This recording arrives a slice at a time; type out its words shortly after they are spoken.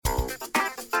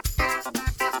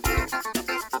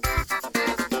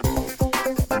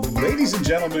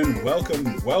gentlemen, welcome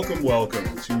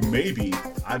to Maybe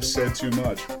I've Said Too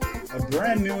Much, a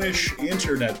brand newish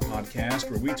internet podcast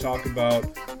where we talk about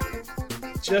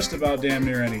just about damn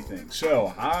near anything.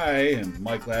 So, I am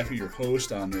Mike Laffey, your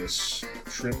host on this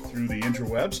trip through the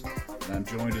interwebs, and I'm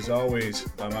joined as always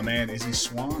by my man Izzy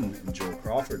Swan and Joel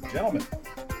Crawford. Gentlemen,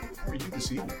 how are you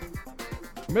this evening?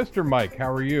 Mr. Mike, how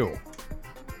are you?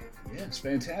 Yeah, it's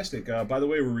fantastic. By the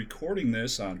way, we're recording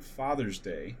this on Father's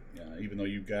Day, even though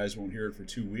you guys won't hear it for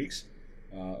 2 weeks.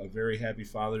 A very happy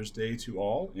Father's Day to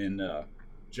all. And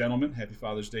gentlemen, happy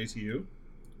Father's Day to you.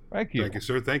 Thank you. Thank you,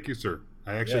 sir. Thank you, sir.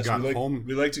 I actually got home.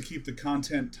 We like to keep the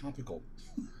content topical.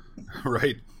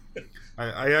 Right.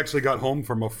 I actually got home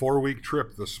from a 4-week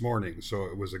trip this morning, so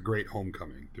it was a great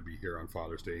homecoming to be here on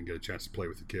Father's Day and get a chance to play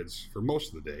with the kids for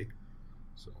most of the day.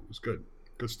 So it was good.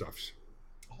 Good stuff.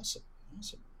 Awesome.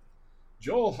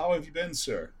 Joel, how have you been,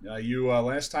 sir?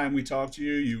 Last time we talked to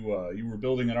you, you were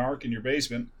building an ark in your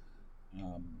basement.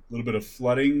 A little bit of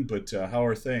flooding, but how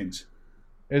are things?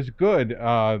 It's good.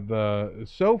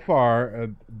 So far,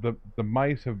 the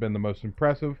mice have been the most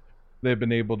impressive. They've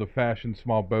been able to fashion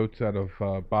small boats out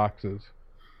of boxes,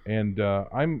 and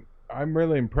I'm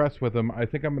really impressed with them. I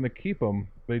think I'm going to keep them.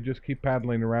 They just keep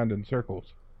paddling around in circles.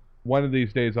 One of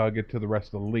these days, I'll get to the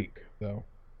rest of the leak, though.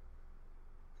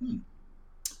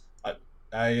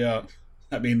 I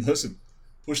mean, listen,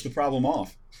 push the problem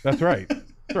off. That's right.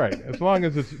 That's right. As long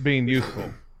as it's being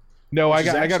useful. No, I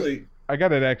got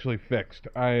it actually fixed.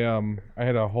 I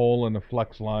had a hole in the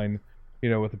flex line,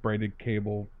 with a braided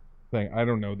cable thing. I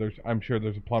don't know. I'm sure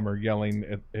there's a plumber yelling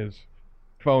at his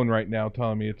phone right now,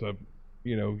 telling me it's a,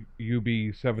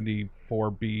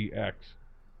 UB74BX,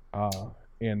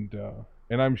 and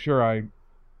I'm sure I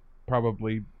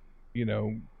probably,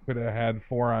 could have had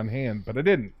 4 on hand, but I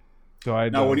didn't. So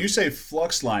now, when you say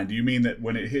flux line, do you mean that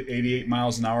when it hit 88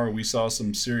 miles an hour, we saw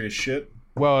some serious shit?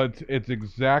 Well, it's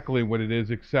exactly what it is,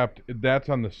 except that's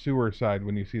on the sewer side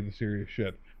when you see the serious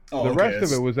shit. Oh, the rest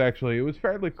of it was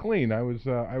fairly clean. I was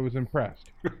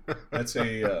impressed. That's that's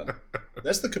the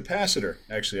capacitor.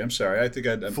 Actually, I'm sorry. I think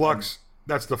flux.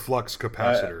 That's the flux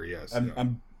capacitor. Yes.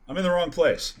 I'm in the wrong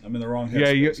place. I'm in the wrong. Yeah,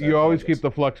 you always keep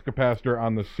the flux capacitor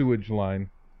on the sewage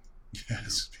line.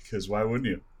 Yes, because why wouldn't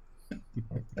you?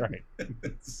 Right.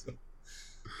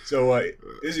 So,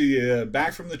 Izzy,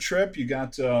 back from the trip, you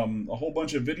got a whole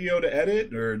bunch of video to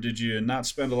edit, or did you not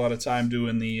spend a lot of time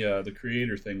doing the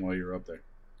creator thing while you were up there?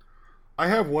 I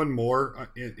have one more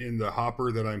in the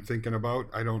hopper that I'm thinking about.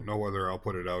 I don't know whether I'll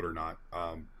put it out or not.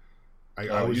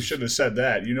 You shouldn't have said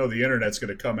that. The internet's going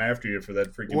to come after you for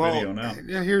that freaking video now.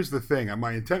 Yeah, here's the thing.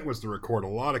 My intent was to record a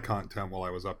lot of content while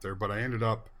I was up there, but I ended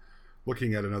up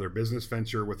looking at another business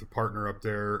venture with a partner up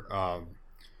there,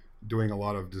 doing a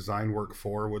lot of design work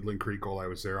for Woodland Creek while I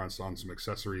was there on some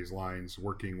accessories lines,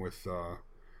 working with the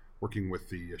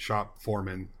shop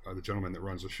foreman, the gentleman that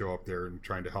runs the show up there, and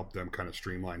trying to help them kind of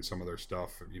streamline some of their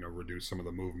stuff, reduce some of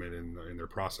the movement in their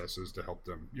processes to help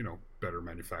them, better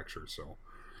manufacture. So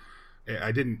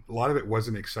a lot of it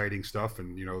wasn't exciting stuff,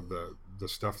 and the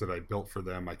stuff that I built for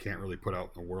them, I can't really put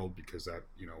out in the world because that,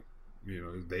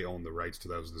 they own the rights to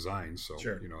those designs. So,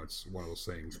 sure. It's one of those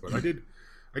things, but I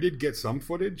did get some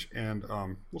footage, and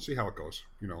we'll see how it goes.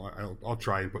 I'll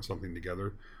try and put something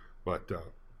together, but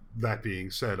that being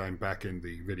said, I'm back in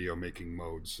the video making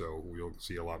mode, so we'll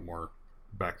see a lot more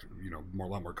a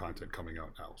lot more content coming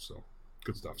out now. So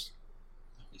good stuff.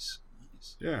 Nice.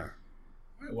 Yeah.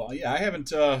 All right, well, yeah, I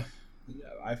haven't.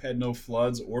 I've had no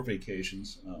floods or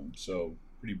vacations, so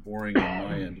pretty boring on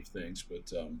my end of things.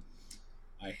 But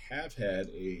I have had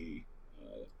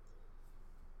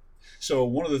So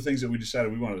one of the things that we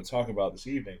decided we wanted to talk about this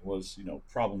evening was,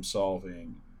 problem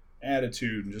solving,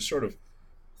 attitude, and just sort of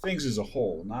things as a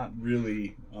whole, not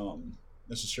really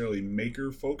necessarily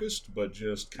maker focused, but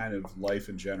just kind of life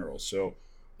in general. So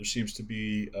there seems to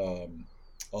be a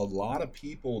lot of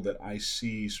people that I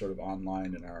see sort of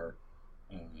online in our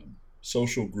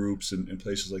social groups and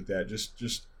places like that,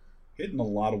 just hitting a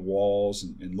lot of walls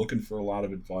and looking for a lot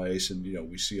of advice. And,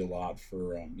 we see a lot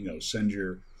for,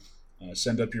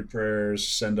 send up your prayers,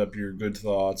 send up your good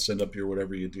thoughts, send up your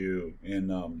whatever you do.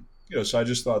 And, so I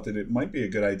just thought that it might be a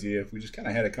good idea if we just kind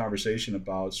of had a conversation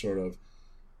about sort of,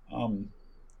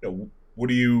 what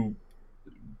do you,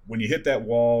 when you hit that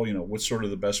wall, what's sort of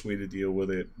the best way to deal with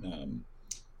it?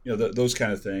 Those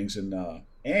kind of things.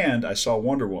 And I saw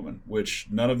Wonder Woman, which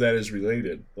none of that is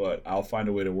related, but I'll find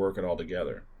a way to work it all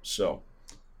together. So,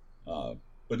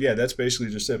 but yeah, that's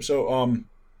basically just it. So,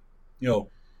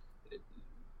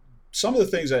 some of the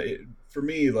things for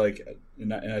me,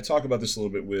 and I talk about this a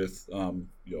little bit with, a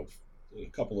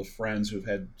couple of friends who've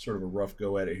had sort of a rough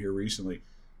go at it here recently.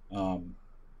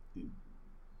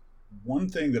 one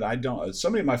thing that I don't,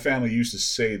 somebody in my family used to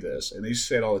say this, and they used to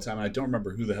say it all the time, and I don't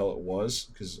remember who the hell it was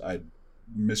because I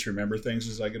misremember things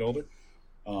as I get older.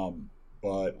 Um,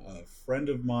 but a friend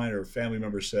of mine or a family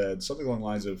member said something along the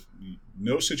lines of,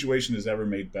 "No situation is ever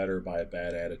made better by a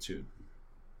bad attitude."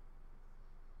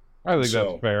 I think So,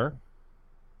 that's fair.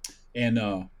 and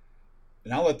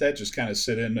and I'll let that just kind of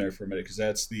sit in there for a minute because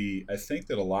that's the I think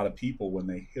that a lot of people when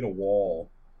they hit a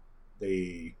wall,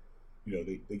 they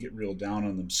they get real down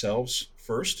on themselves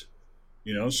first,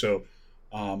 so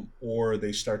or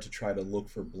they start to try to look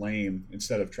for blame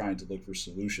instead of trying to look for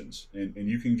solutions, and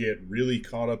you can get really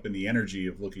caught up in the energy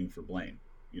of looking for blame,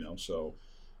 so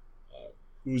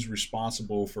who's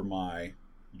responsible for my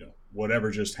whatever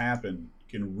just happened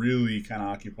can really kind of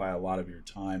occupy a lot of your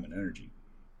time and energy.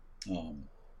 um,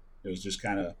 it was just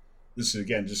kind of this is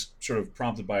again just sort of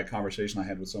prompted by a conversation I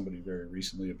had with somebody very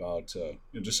recently about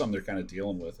just something they're kind of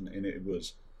dealing with, and it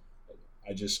was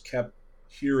I just kept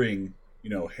hearing,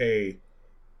 hey,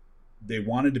 they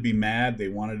wanted to be mad, they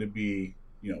wanted to be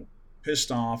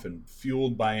pissed off and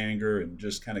fueled by anger and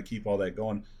just kind of keep all that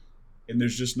going, and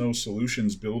there's just no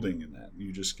solutions building in that.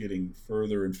 You're just getting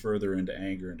further and further into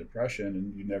anger and depression,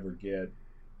 and you never get,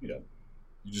 you know,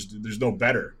 there's no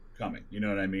better coming. You know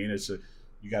what I mean?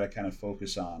 You got to kind of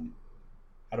focus on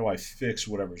how do I fix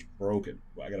whatever's broken.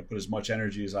 I got to put as much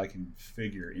energy as I can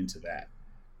figure into that,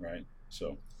 right?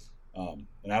 So,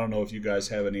 and I don't know if you guys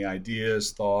have any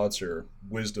ideas, thoughts, or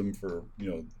wisdom for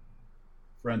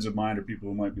friends of mine or people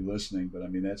who might be listening, but I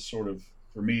mean that's sort of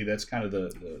for me that's kind of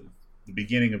the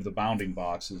beginning of the bounding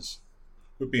box is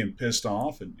quit being pissed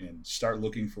off and start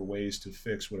looking for ways to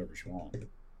fix whatever's wrong.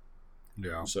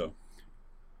 Yeah. So,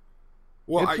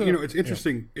 well, it's yeah.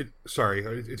 interesting.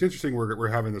 It's interesting we're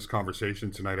having this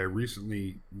conversation tonight. I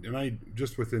recently, and I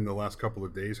just within the last couple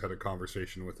of days had a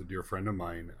conversation with a dear friend of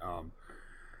mine,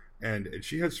 and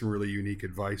she had some really unique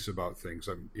advice about things.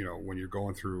 When you're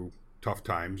going through tough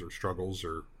times or struggles,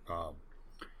 or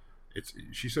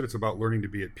she said it's about learning to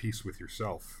be at peace with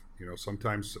yourself.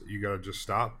 Sometimes you got to just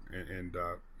stop and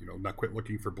not quit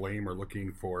looking for blame or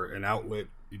looking for an outlet.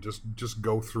 You just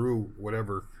go through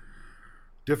whatever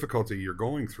difficulty you're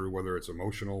going through, whether it's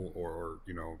emotional or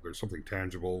there's something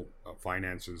tangible,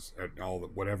 finances, and all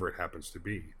that, whatever it happens to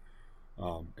be,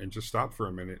 and just stop for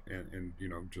a minute and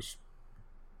just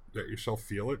let yourself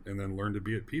feel it, and then learn to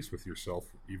be at peace with yourself,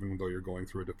 even though you're going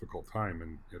through a difficult time,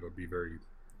 and it'll be very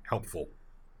helpful.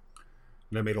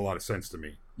 And that made a lot of sense to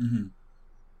me. mm-hmm.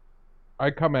 I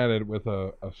come at it with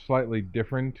a slightly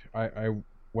different,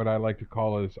 what I like to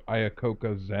call is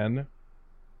Ayakoka Zen,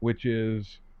 which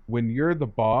is when you're the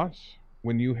boss,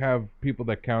 when you have people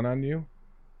that count on you,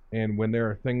 and when there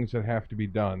are things that have to be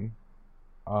done,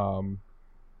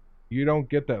 you don't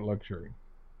get that luxury.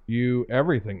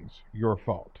 Everything's your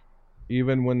fault.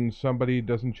 Even when somebody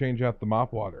doesn't change out the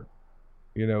mop water,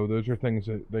 those are things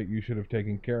that you should have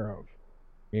taken care of.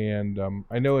 And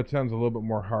I know it sounds a little bit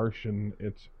more harsh, and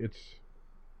it's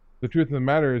the truth of the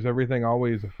matter is everything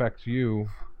always affects you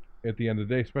at the end of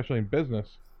the day, especially in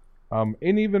business, and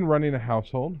even running a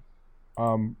household,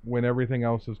 when everything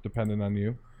else is dependent on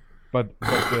you. But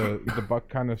the buck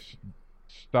kind of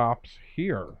stops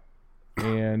here,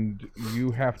 and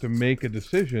you have to make a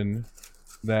decision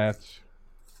that's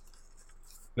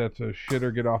a shit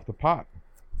or get off the pot,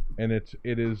 and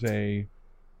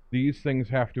these things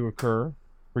have to occur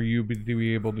for you to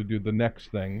be able to do the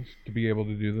next things,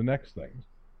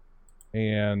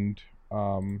 and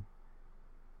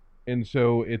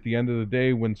so at the end of the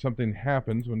day, when something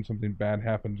happens, when something bad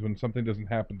happens, when something doesn't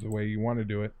happen the way you want to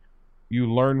do it,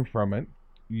 you learn from it,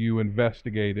 you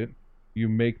investigate it, you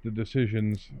make the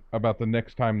decisions about the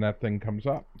next time that thing comes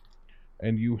up.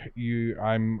 And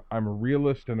I'm a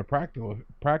realist and a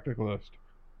practicalist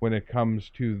when it comes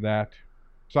to that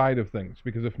side of things,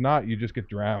 because if not, you just get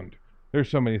drowned. There's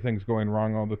so many things going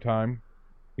wrong all the time.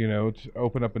 It's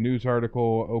open up a news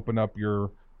article, open up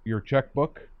your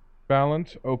checkbook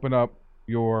balance, open up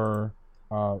your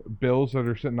bills that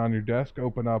are sitting on your desk,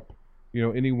 open up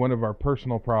any one of our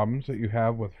personal problems that you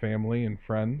have with family and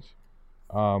friends.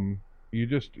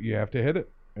 You have to hit it,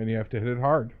 and you have to hit it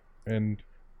hard, and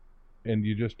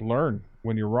you just learn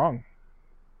when you're wrong.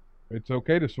 It's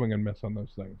okay to swing and miss on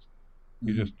those things.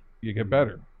 Mm-hmm. You get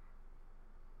better.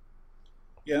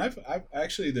 Yeah, and I've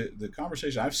actually the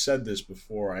conversation, I've said this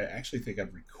before. I actually think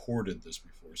I've recorded this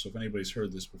before. So if anybody's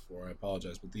heard this before, I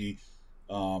apologize. But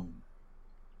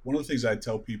one of the things I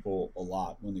tell people a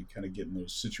lot when they kind of get in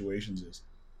those situations is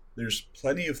there's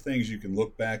plenty of things you can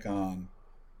look back on,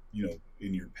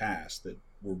 in your past that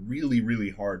were really, really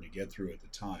hard to get through at the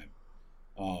time.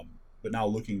 But now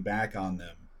looking back on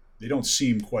them, they don't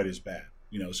seem quite as bad.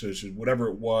 So it's just whatever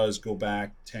it was, go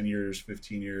back 10 years,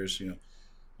 15 years,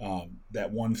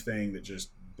 that one thing that just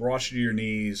brought you to your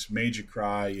knees, made you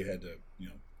cry. You had to,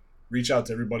 reach out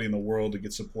to everybody in the world to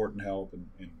get support and help.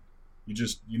 And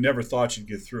you never thought you'd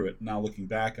get through it. Now looking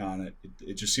back on it,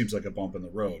 it just seems like a bump in the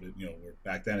road. Where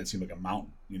back then it seemed like a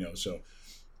mountain,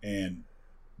 and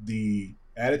the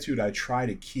attitude I try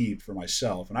to keep for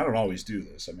myself, and I don't always do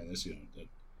this. I mean,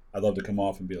 I'd love to come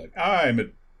off and be like, I'm at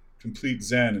complete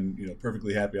zen and,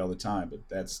 perfectly happy all the time, but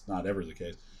that's not ever the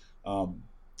case.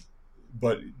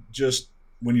 But just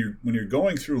when you're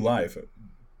going through life,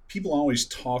 people always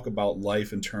talk about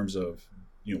life in terms of,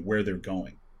 where they're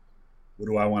going. What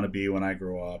do I want to be when I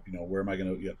grow up? Where am I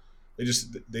going to,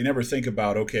 they never think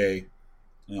about, okay,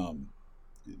 we're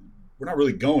not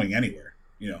really going anywhere.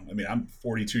 I'm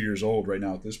 42 years old right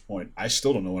now at this point. I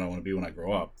still don't know what I want to be when I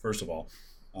grow up, first of all.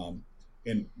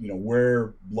 And,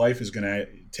 where life is going to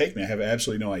take me, I have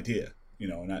absolutely no idea.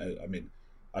 And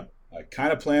I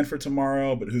kind of plan for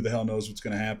tomorrow, but who the hell knows what's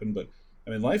going to happen. But,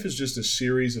 life is just a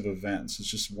series of events. It's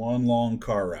just one long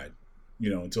car ride,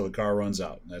 until the car runs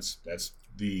out. And that's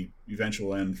the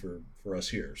eventual end for us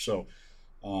here. So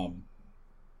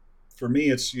for me,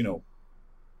 it's,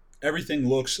 everything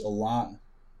looks a lot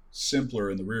simpler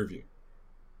in the rear view.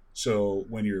 So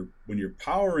when you're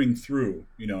powering through,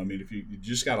 if you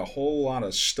just got a whole lot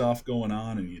of stuff going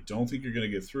on and you don't think you're going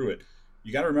to get through it,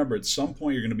 you got to remember at some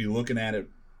point you're going to be looking at it,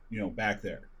 back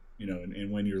there,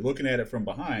 and when you're looking at it from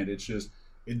behind,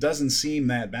 it doesn't seem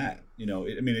that bad.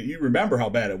 You remember how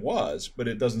bad it was, but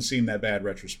it doesn't seem that bad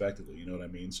retrospectively. You know what I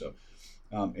mean? So,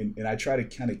 and I try to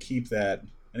kind of keep that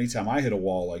anytime I hit a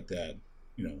wall like that,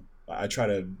 I try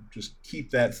to just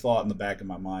keep that thought in the back of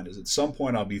my mind is at some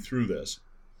point I'll be through this,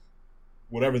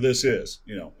 whatever this is,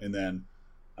 and then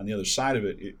on the other side of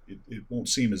it, it won't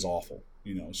seem as awful,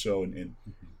 so, and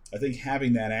I think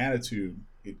having that attitude,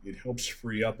 it helps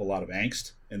free up a lot of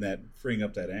angst, and that freeing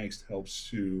up that angst helps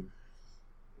to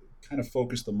kind of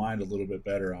focus the mind a little bit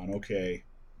better on, okay,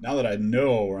 now that I know,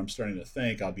 or I'm starting to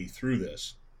think I'll be through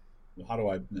this, well, how do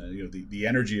I, the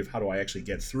energy of how do I actually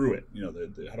get through it,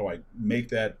 how do I make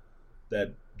that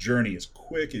journey as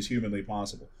quick as humanly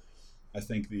possible. I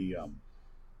think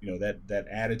that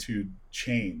attitude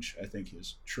change, I think,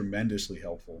 is tremendously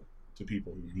helpful to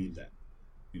people who need that.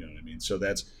 You know what I mean? So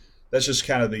that's just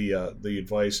kind of the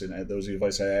advice, and that was the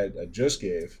advice I just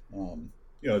gave.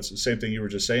 It's the same thing you were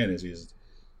just saying. Is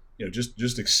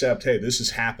just accept, hey, this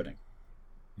is happening.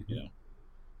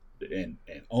 And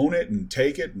own it and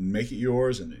take it and make it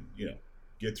yours, and then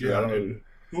get through. Yeah, I don't know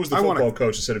who was the football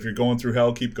coach that said if you're going through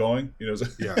hell, keep going. Yeah,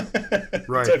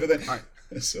 right. Type of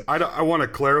thing. I want to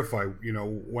clarify,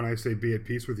 when I say be at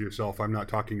peace with yourself, I'm not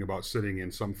talking about sitting in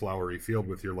some flowery field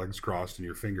with your legs crossed and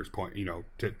your fingers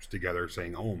tips together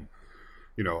saying Om.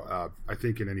 I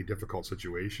think in any difficult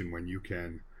situation, when you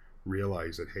can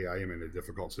realize that, hey, I am in a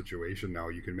difficult situation now,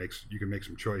 you can make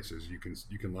some choices. You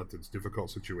can let this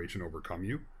difficult situation overcome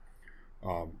you,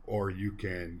 or you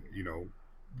can,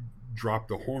 drop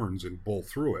the horns and bull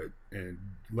through it and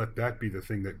let that be the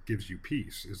thing that gives you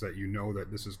peace, is that that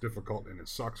this is difficult and it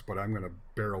sucks, but I'm going to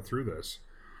barrel through this,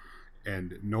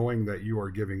 and knowing that you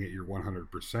are giving it your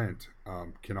 100%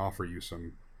 can offer you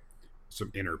some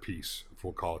inner peace, if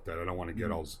we'll call it that. I don't want to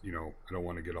get all I don't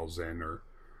want to get all zen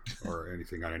or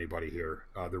anything on anybody here.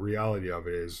 The reality of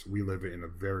it is we live in a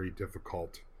very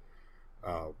difficult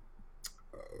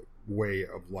way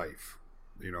of life,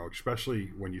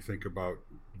 especially when you think about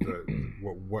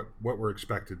what we're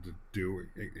expected to do,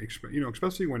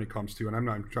 especially when it comes to, and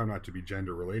I'm trying not to be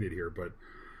gender related here, but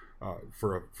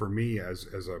for me as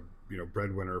a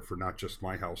breadwinner for not just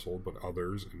my household but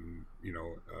others, and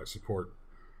support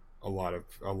a lot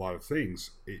of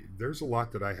things. There's a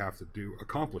lot that I have to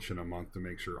accomplish in a month to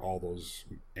make sure all those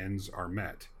ends are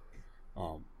met.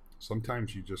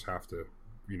 Sometimes you just have to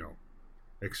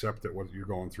accept that what you're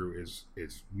going through is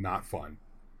not fun.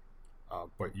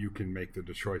 But you can make the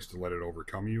choice to let it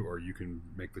overcome you, or you can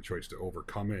make the choice to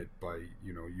overcome it by,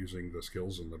 using the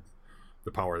skills and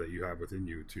the power that you have within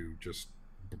you to just,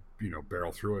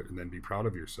 barrel through it and then be proud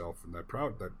of yourself. And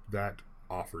that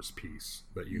offers peace,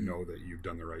 that that you've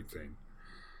done the right thing.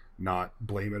 Not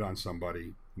blame it on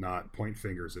somebody, not point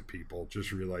fingers at people,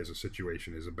 just realize a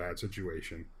situation is a bad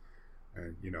situation.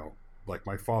 And, like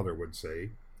my father would say,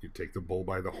 you take the bull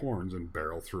by the horns and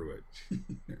barrel through it.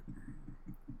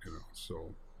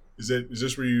 So is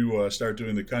this where you start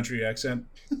doing the country accent?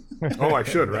 Oh, I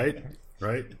should, right?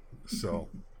 So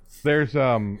there's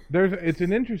it's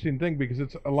an interesting thing, because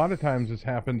it's a lot of times this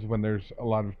happens when there's a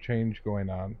lot of change going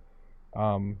on.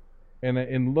 And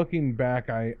in looking back,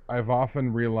 I've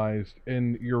often realized,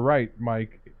 and you're right,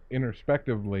 Mike,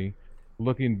 introspectively,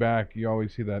 looking back, you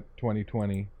always see that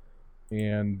 2020.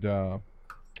 And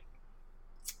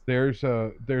there's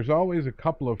always a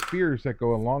couple of fears that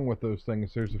go along with those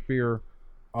things. There's a fear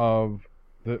of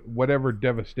the whatever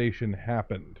devastation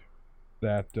happened,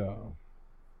 that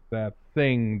that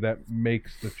thing that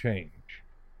makes the change.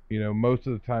 Most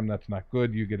of the time that's not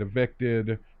good. You get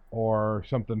evicted, or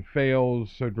something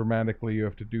fails so dramatically you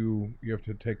have to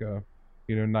take a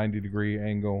 90-degree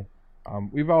angle.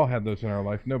 We've all had those in our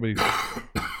life.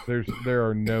 There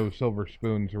are no silver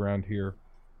spoons around here.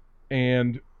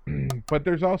 And but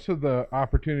there's also the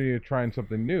opportunity of trying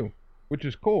something new, which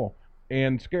is cool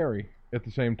and scary at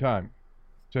the same time.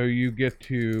 So you get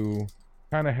to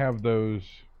kind of have those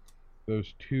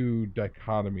two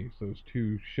dichotomies, those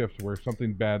two shifts where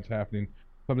something bad's happening,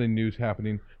 something new's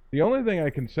happening. The only thing I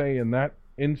can say in that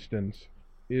instance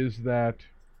is that,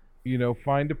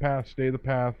 find a path, stay the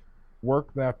path,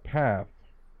 work that path,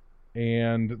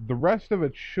 and the rest of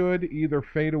it should either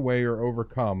fade away or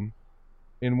overcome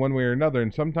in one way or another.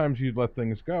 And sometimes you let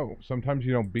things go. Sometimes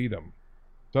you don't beat them.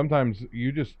 Sometimes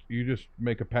you just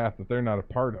make a path that they're not a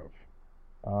part of.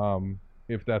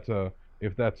 If that's a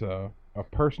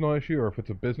personal issue, or if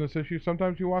it's a business issue,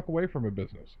 sometimes you walk away from a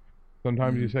business.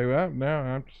 Sometimes you say, well,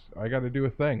 no, I got to do a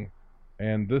thing,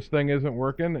 and this thing isn't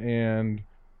working, and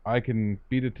I can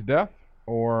beat it to death,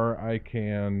 or I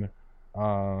can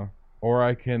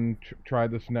try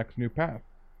this next new path.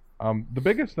 The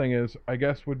biggest thing is, I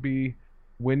guess, would be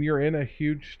when you're in a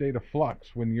huge state of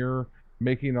flux, when you're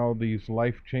making all these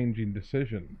life-changing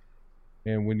decisions,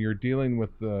 and when you're dealing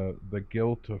with the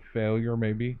guilt of failure,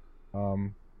 maybe,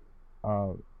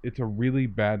 it's a really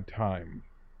bad time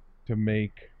to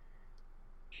make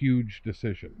huge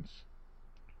decisions.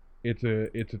 It's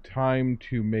a time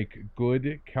to make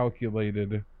good,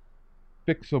 calculated,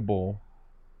 fixable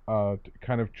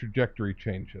kind of trajectory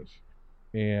changes.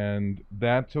 And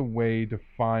that's a way to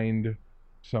find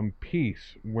some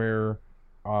peace where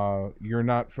you're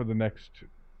not, for the next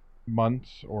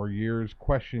months or years,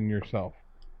 questioning yourself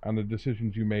on the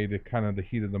decisions you made at kind of the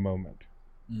heat of the moment.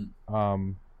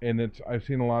 And I've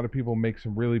seen a lot of people make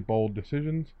some really bold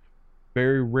decisions.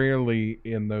 Very rarely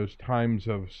in those times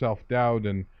of self-doubt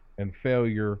and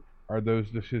failure are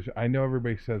those decisions. I know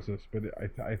everybody says this, but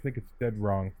I think it's dead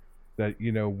wrong that,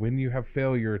 when you have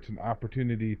failure, it's an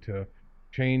opportunity to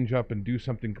change up and do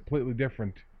something completely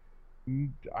different.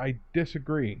 I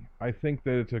disagree. I think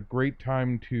that it's a great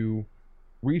time to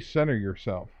recenter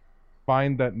yourself,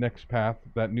 find that next path,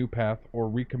 that new path, or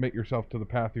recommit yourself to the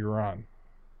path you're on.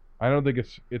 I don't think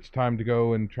it's time to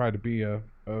go and try to be a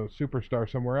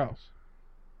superstar somewhere else.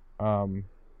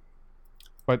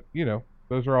 But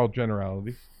those are all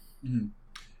generalities. Mm-hmm.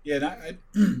 Yeah, and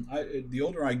I the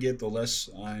older I get, the less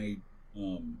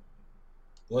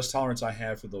tolerance I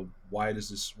have for the why is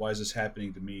this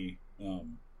happening to me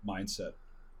mindset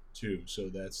too. So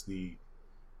that's the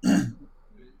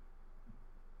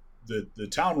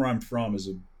town where I'm from is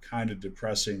a kind of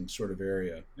depressing sort of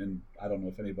area, and I don't know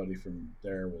if anybody from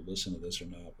there will listen to this or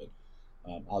not, but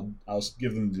I'll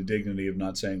give them the dignity of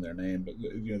not saying their name. But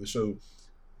so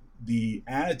the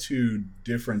attitude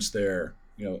difference there,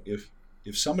 if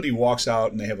somebody walks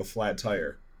out and they have a flat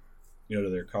tire, to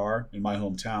their car in my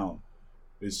hometown,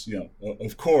 is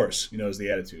of course is the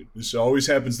attitude. This always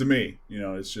happens to me.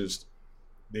 It's just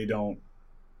they don't.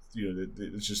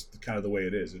 It's just kind of the way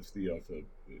it is. If if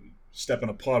step in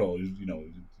a puddle,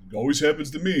 it always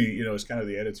happens to me. It's kind of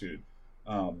the attitude.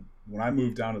 When I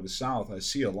moved down to the South, I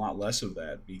see a lot less of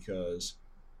that because,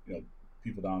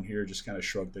 people down here just kind of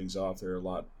shrug things off. They're a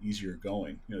lot easier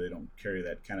going. They don't carry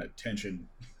that kind of tension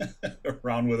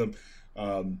around with them.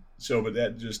 But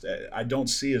that just, I don't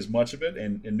see as much of it.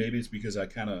 And maybe it's because I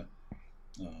kind of,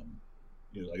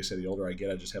 like I said, the older I get,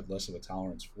 I just have less of a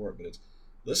tolerance for it. But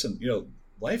listen,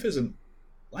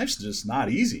 life's just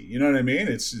not easy. You know what I mean?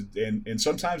 And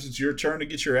sometimes it's your turn to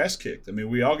get your ass kicked. I mean,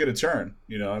 we all get a turn.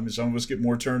 Some of us get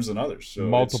more turns than others. So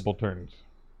multiple turns.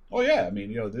 Oh yeah, I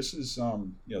mean, this is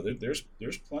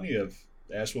there's plenty of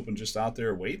ass whooping just out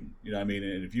there waiting. And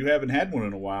if you haven't had one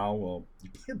in a while, well, you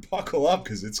better buckle up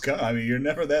because it's coming. I mean, you're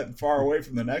never that far away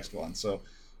from the next one. So,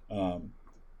 I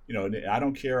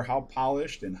don't care how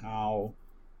polished and how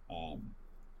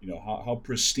how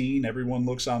pristine everyone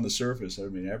looks on the surface. I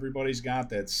mean, everybody's got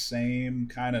that same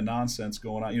kind of nonsense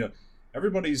going on.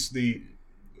 Everybody's I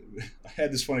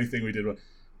had this funny thing we did.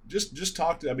 Just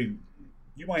talk to,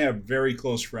 you might have very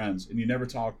close friends and you never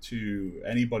talk to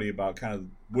anybody about kind of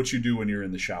what you do when you're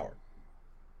in the shower,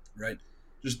 right?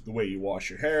 just the way you wash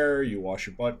your hair, you wash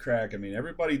your butt crack. I mean,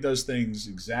 everybody does things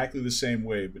exactly the same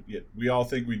way, but yet we all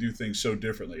think we do things so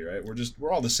differently, right?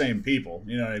 We're all the same people,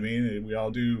 you know what I mean? We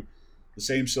all do the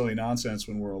same silly nonsense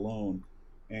when we're alone,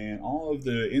 and all of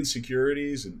the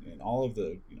insecurities and all of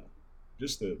the,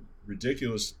 just the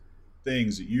ridiculous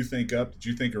things that you think up that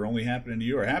you think are only happening to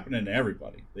you are happening to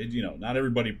everybody. They, not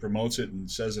everybody promotes it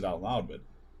and says it out loud, but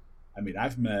I mean,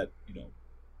 I've met,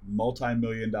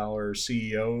 multi-million-dollar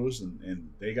CEOs, and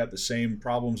they got the same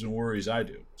problems and worries I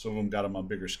do. Some of them got them on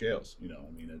bigger scales. I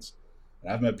mean, and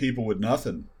I've met people with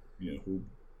nothing, who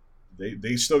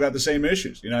they still got the same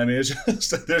issues. You know what I mean? It's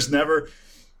just, there's never,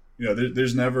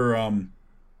 there's never.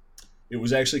 It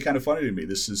was actually kind of funny to me.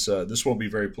 This won't be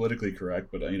very politically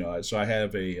correct, but so I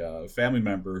have a family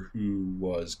member who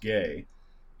was gay,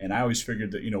 and I always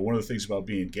figured that one of the things about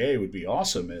being gay would be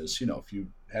awesome is if you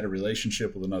had a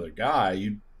relationship with another guy,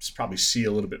 you'd probably see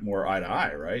a little bit more eye to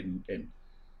eye, right? And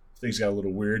if things got a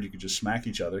little weird, you could just smack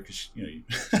each other because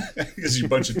because you're a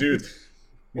bunch of dudes.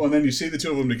 Well, and then you see the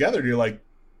two of them together, and you're like,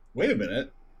 wait a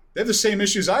minute, they have the same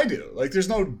issues I do. Like, there's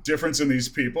no difference in these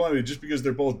people. I mean, just because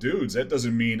they're both dudes, that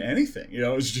doesn't mean anything.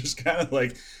 It's just kind of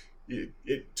like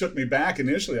it took me back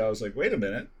initially. I was like, wait a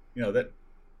minute, that.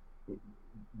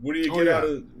 What do you get out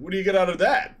of? What do you get out of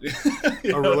that?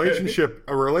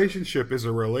 Relationship is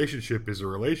a relationship is a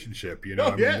relationship.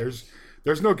 I mean,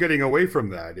 there's no getting away from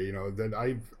that. That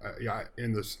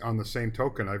on the same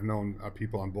token, I've known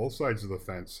people on both sides of the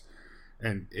fence,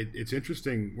 and it's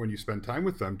interesting when you spend time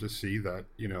with them to see that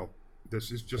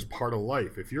this is just part of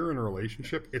life. If you're in a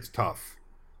relationship, it's tough.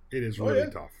 It is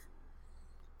really tough.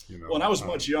 Well, and I was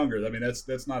much younger. I mean,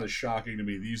 that's not as shocking to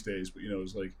me these days. But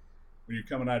it's like, when you're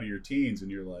coming out of your teens and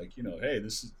you're like, hey,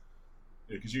 this is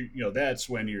because that's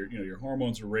when your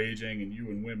hormones are raging and you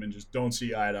and women just don't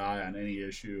see eye to eye on any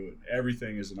issue and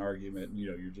everything is an argument, and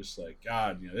you're just like,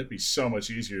 God, it'd be so much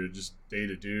easier to just date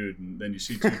a dude, and then you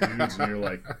see two dudes and you're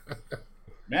like,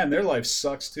 man, their life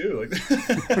sucks too. Like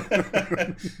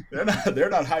they're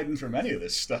not hiding from any of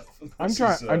this stuff. I'm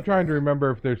trying to remember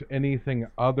if there's anything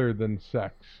other than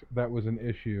sex that was an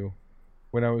issue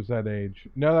when I was that age.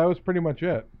 No, that was pretty much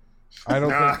it. I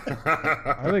don't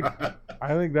think. I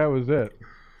think that was it.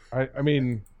 I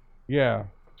mean, yeah.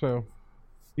 So,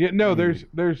 yeah. No, there's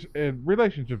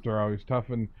relationships are always tough,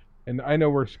 and I know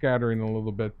we're scattering a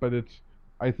little bit, but it's.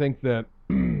 I think that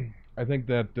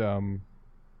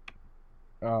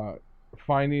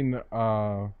finding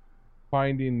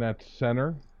that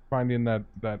center, finding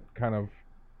that kind of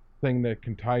thing that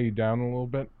can tie you down a little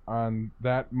bit on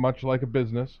that, much like a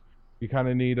business. You kind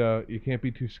of need you can't be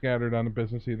too scattered on a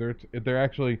business either. They're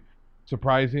actually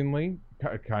surprisingly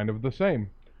kind of the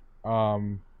same,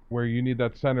 where you need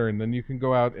that center, and then you can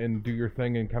go out and do your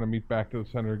thing and kind of meet back to the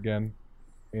center again,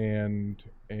 and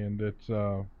it's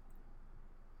a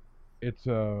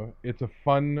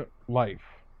fun life,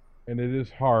 and it is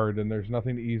hard, and there's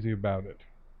nothing easy about it.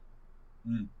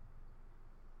 Mm.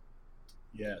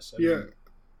 Yes.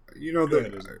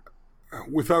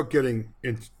 Without getting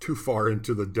too far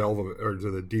into the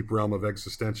to the deep realm of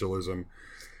existentialism,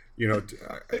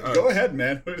 go ahead,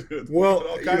 man. Well,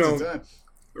 all kinds of time.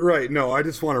 Right. No, I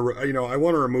just want to, I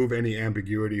want to remove any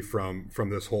ambiguity from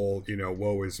this whole,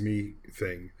 woe is me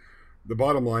thing. The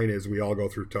bottom line is we all go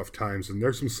through tough times, and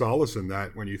there's some solace in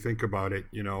that when you think about it.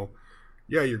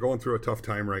 Yeah, you're going through a tough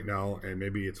time right now, and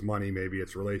maybe it's money, maybe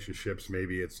it's relationships,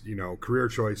 maybe it's career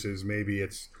choices, maybe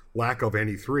it's lack of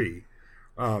any three.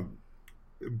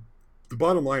 The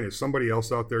bottom line is somebody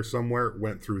else out there somewhere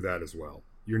went through that as well.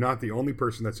 You're not the only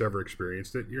person that's ever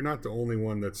experienced it. You're not the only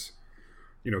one that's,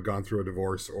 gone through a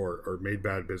divorce or made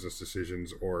bad business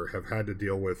decisions or have had to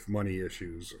deal with money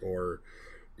issues or,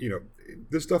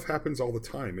 this stuff happens all the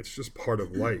time. It's just part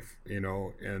of life,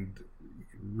 and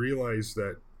realize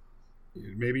that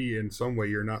maybe in some way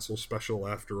you're not so special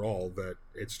after all, that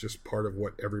it's just part of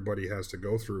what everybody has to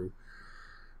go through.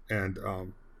 And,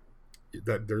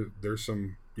 that there's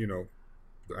some,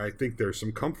 I think there's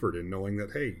some comfort in knowing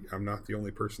that, hey, I'm not the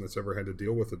only person that's ever had to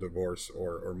deal with a divorce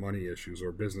or money issues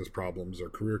or business problems or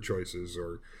career choices,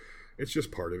 or it's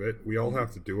just part of it. We all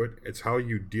have to do it. It's how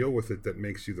you deal with it that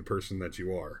makes you the person that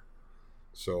you are.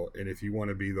 So, and if you want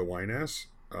to be the whine ass,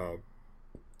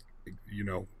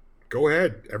 go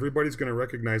ahead. Everybody's going to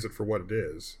recognize it for what it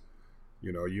is.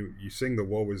 You sing the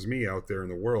woe is me out there in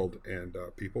the world, and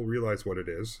people realize what it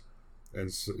is. And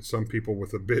some people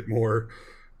with a bit more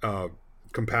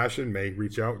compassion may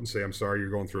reach out and say, I'm sorry you're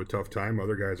going through a tough time.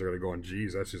 Other guys are going to go,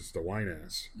 geez, that's just a whine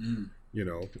ass.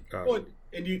 Well,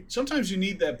 and sometimes you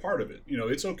need that part of it.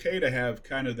 It's okay to have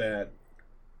kind of that,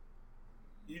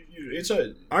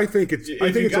 I think it's gotta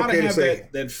okay to have say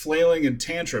that flailing and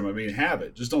tantrum. I mean, have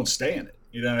it. Just don't stay in it.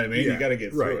 You know what I mean? Yeah, you got to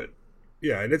get through right. it.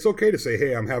 Yeah, and it's okay to say,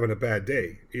 "Hey, I'm having a bad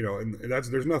day," and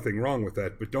there's nothing wrong with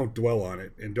that. But don't dwell on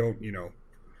it, and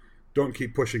don't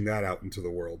keep pushing that out into the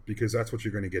world, because that's what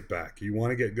you're going to get back. You want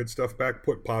to get good stuff back,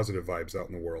 put positive vibes out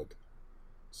in the world.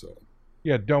 So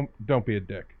yeah, don't be a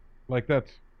dick. Like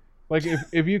that's like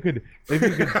if you could if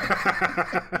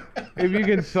you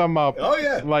could sum up. Oh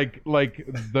yeah. Like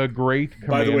the great commandment.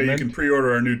 By the way, you can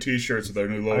pre-order our new T-shirts with our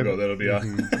new logo. That'll be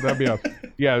that'll be awesome.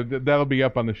 Yeah, that'll be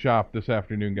up on the shop this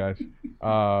afternoon, guys.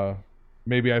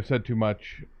 Maybe I've said too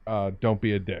much. Don't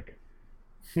be a dick.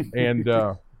 And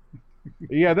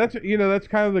yeah, that's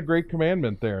kind of the great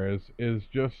commandment. There is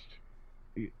just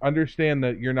understand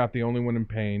that you're not the only one in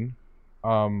pain.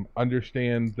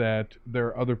 Understand that there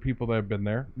are other people that have been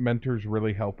there. Mentors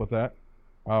really help with that.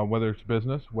 Whether it's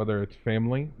business, whether it's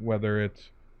family, whether it's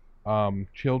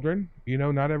children.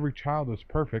 Not every child is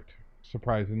perfect,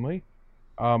 surprisingly.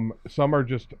 Some are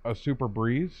just a super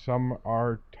breeze. Some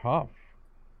are tough.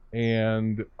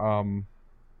 And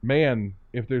man,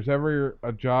 if there's ever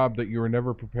a job that you were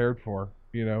never prepared for,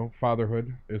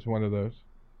 fatherhood is one of those.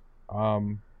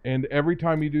 And every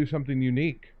time you do something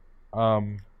unique,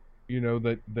 that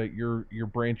you're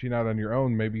branching out on your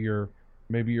own. Maybe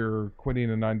you're quitting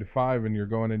a 9 to 5 and you're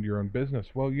going into your own business.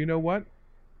 Well, you know what?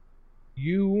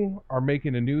 You are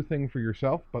making a new thing for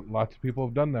yourself, but lots of people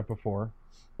have done that before.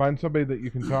 Find somebody that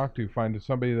you can talk to. Find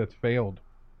somebody that's failed.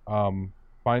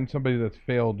 Find somebody that's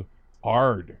failed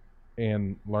hard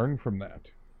and learn from that.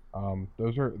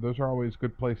 Those are always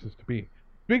good places to be.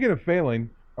 Speaking of failing,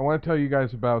 I want to tell you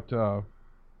guys about the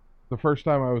first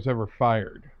time I was ever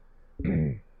fired.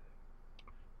 And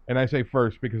I say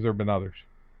first because there have been others.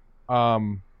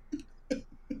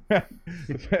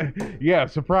 Yeah,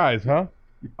 surprise, huh?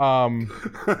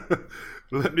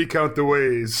 Let me count the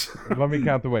ways. Let me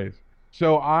count the ways.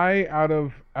 So I out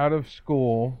of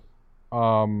school,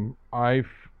 I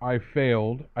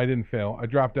failed. I didn't fail. I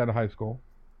dropped out of high school,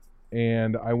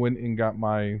 and I went and got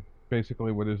my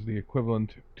basically what is the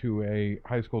equivalent to a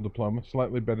high school diploma,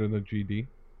 slightly better than GED,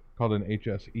 called an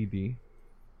HSED.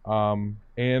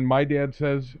 And my dad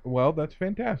says, "Well, that's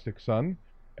fantastic, son,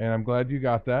 and I'm glad you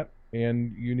got that.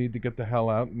 And you need to get the hell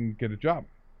out and get a job,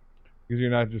 because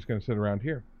you're not just going to sit around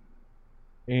here."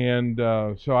 And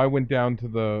so I went down to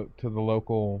the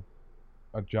local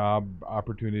job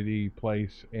opportunity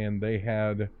place, and they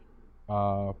had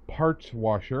parts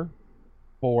washer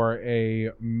for a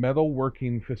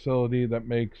metalworking facility that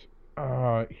makes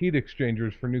heat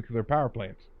exchangers for nuclear power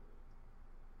plants.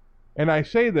 And I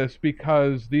say this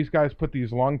because these guys put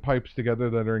these long pipes together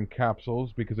that are in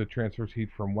capsules because it transfers heat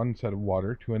from one set of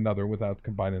water to another without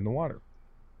combining the water.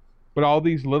 But all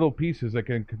these little pieces that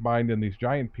get combined in these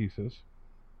giant pieces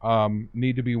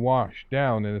need to be washed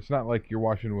down. And it's not like you're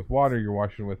washing with water, you're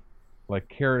washing with like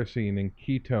kerosene and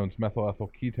ketones,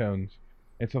 methylethyl ketones,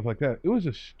 and stuff like that. It was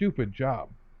a stupid job.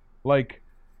 Like,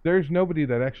 there's nobody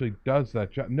that actually does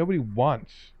that job. Nobody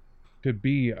wants to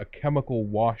be a chemical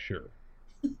washer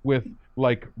with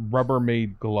like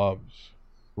Rubbermaid gloves,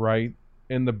 right?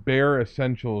 In the bare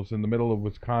essentials in the middle of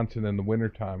Wisconsin in the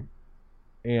wintertime.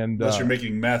 And unless you're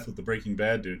making meth with the Breaking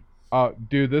Bad dude.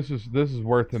 Dude, this is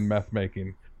worse than meth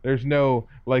making. There's no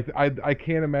like I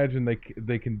can't imagine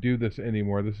they can do this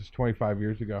anymore. This is 25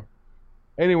 years ago.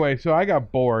 Anyway, so I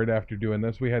got bored after doing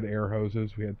this. We had air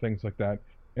hoses, we had things like that,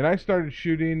 and I started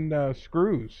shooting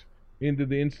screws into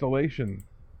the installation.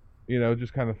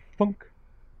 Just kind of thunk.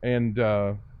 And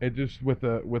it just with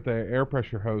the air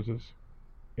pressure hoses,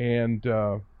 and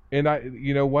I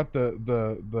what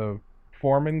the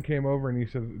foreman came over and he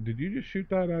said, "Did you just shoot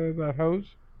that out of that hose?"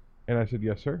 And I said,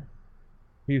 "Yes, sir."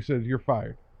 He said, "You're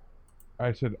fired."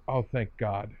 I said, "Oh, thank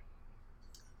God."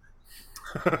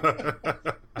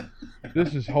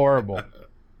 This is horrible.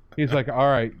 He's like, "All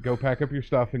right, go pack up your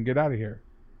stuff and get out of here."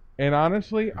 And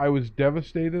honestly, I was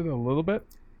devastated a little bit.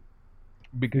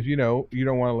 Because, you don't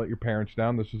want to let your parents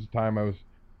down. This was the time I was,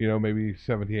 maybe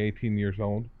 17, 18 years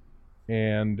old.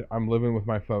 And I'm living with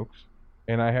my folks.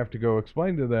 And I have to go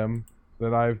explain to them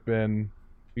that I've been,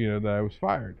 that I was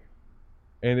fired.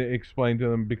 And it explained to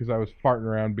them because I was farting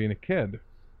around being a kid.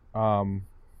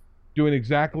 Doing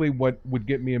exactly what would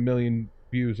get me 1 million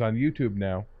views on YouTube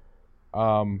now.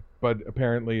 But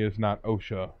apparently is not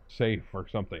OSHA safe or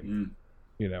something.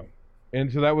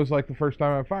 And so that was like the first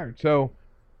time I fired. So...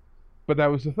 But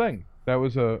that was the thing. That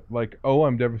was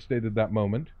I'm devastated that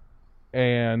moment.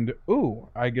 And,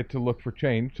 I get to look for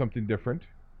change, something different.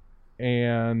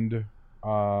 And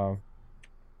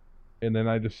and then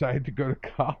I decided to go to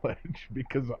college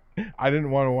because I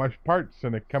didn't want to wash parts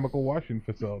in a chemical washing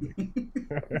facility.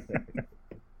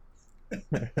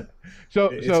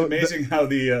 It's amazing how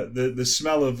the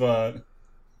smell of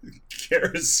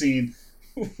kerosene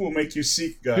will make you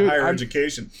seek higher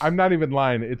education. I'm not even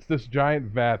lying. It's this giant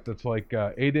vat that's like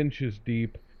 8 inches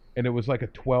deep, and it was like a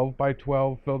 12 by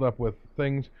 12 filled up with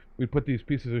things. We'd put these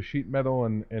pieces of sheet metal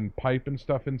and pipe and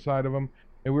stuff inside of them,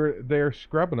 and we were there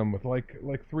scrubbing them with like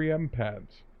 3M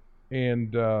pads,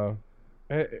 and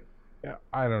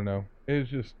I don't know. It was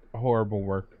just horrible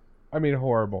work. I mean,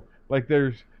 horrible. Like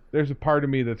there's a part of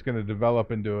me that's going to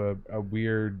develop into a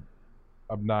weird,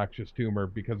 obnoxious tumor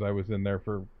because I was in there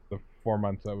for the 4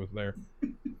 months I was there.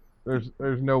 There's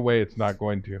no way it's not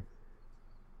going to.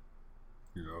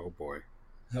 Oh boy.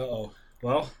 Uh-oh.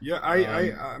 Well. Yeah,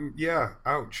 yeah.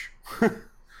 Ouch.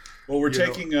 Well, we're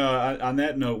taking on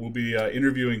that note, we'll be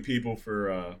interviewing people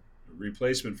for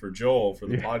replacement for Joel for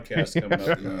the podcast coming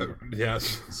up.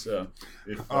 Yes. So,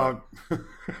 if I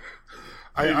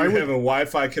would have a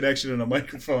Wi-Fi connection and a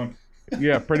microphone.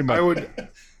 Yeah, pretty much. I would.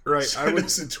 Right. Send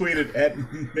us a tweet at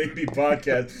maybe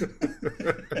podcast.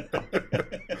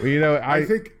 Well, I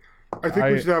think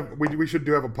we should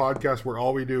have a podcast where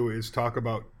all we do is talk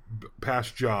about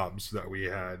past jobs that we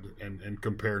had and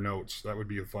compare notes. That would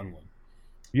be a fun one.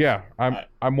 Yeah,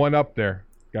 I'm one up there,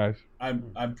 guys.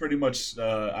 I'm pretty much.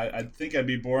 I think I'd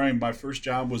be boring. My first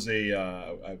job was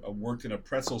I worked in a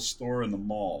pretzel store in the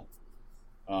mall.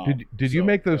 Did you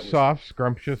make those soft,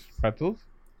 scrumptious pretzels?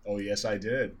 Oh yes, I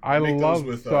did. I make love those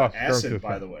with soft, acid, scrumptious.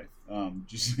 by the way.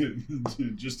 Just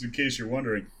in case you're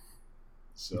wondering.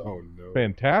 So. Oh no.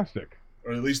 Fantastic.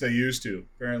 Or at least they used to.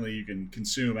 Apparently, you can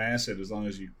consume acid as long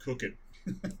as you cook it.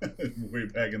 Way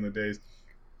back in the days.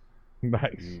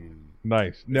 Nice,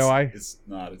 nice. No, it's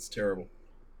not. It's terrible.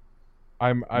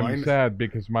 I'm sad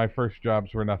because my first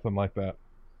jobs were nothing like that.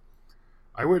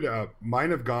 I would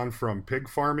mine have gone from pig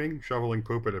farming, shoveling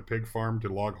poop at a pig farm, to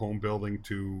log home building,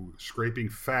 to scraping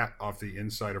fat off the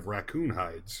inside of raccoon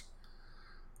hides,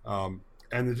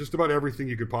 and just about everything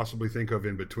you could possibly think of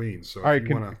in between. So, all right,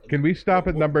 can we stop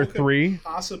at number 3?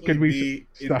 Possibly can we be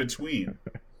in between?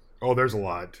 Oh, there's a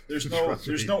lot. There's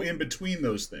no in between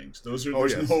those things. There's no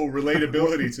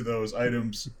relatability to those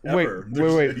items ever.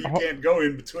 Wait. You can't go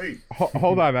in between.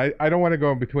 Hold on. I don't want to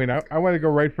go in between. I want to go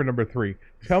right for number 3.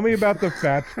 Tell me about the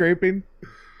fat scraping.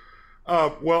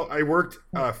 Well, I worked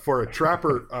for a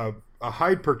trapper, a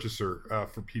hide purchaser.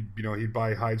 He'd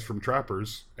buy hides from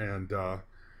trappers, and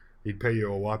he'd pay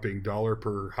you a whopping $1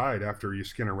 per hide. After you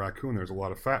skin a raccoon, there's a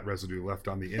lot of fat residue left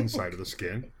on the inside of the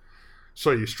skin.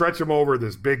 So you stretch them over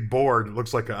this big board. It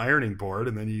looks like an ironing board,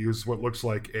 and then you use what looks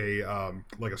like a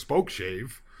spoke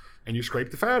shave, and you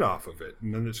scrape the fat off of it.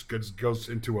 And then it goes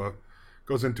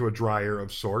into a dryer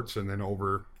of sorts, and then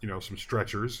over some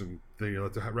stretchers, and then you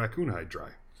let the raccoon hide dry.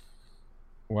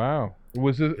 Wow,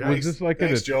 was this like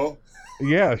Thanks, Joel?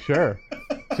 Yeah, sure.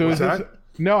 So What's that?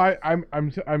 No,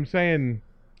 I'm saying,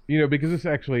 because this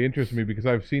actually interests me because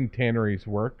I've seen tanneries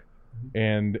work,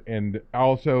 and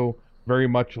also very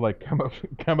much like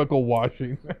chemical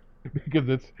washing because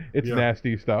it's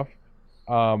nasty stuff.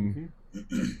 Yeah,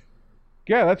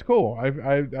 that's cool.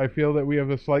 I feel that we have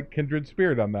a slight kindred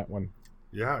spirit on that one.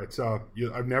 Yeah, it's I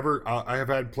have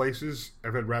had places,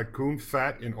 I've had raccoon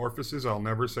fat in orifices I'll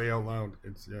never say out loud.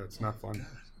 It's not fun.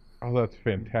 Oh, that's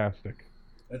fantastic.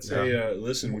 That's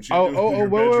listen. What you do in your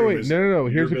bedroom wait. is No.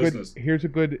 Here's your a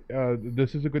good.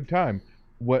 This is a good time.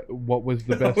 What was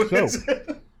the best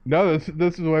soap? No,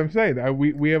 this is what I'm saying.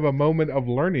 We have a moment of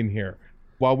learning here.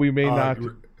 While we may not.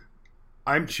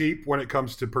 I'm cheap when it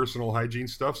comes to personal hygiene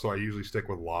stuff, so I usually stick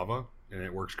with lava, and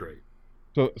it works great.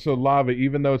 So lava,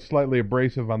 even though it's slightly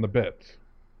abrasive on the bits.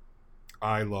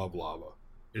 I love lava.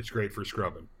 It's great for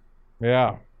scrubbing.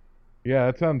 Yeah.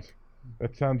 That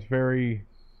sounds very.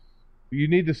 You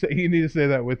need to say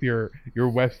that with your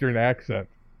Western accent.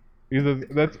 Because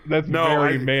that's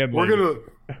very manly.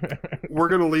 We're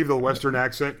gonna leave the Western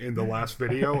accent in the last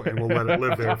video, and we'll let it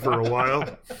live there for a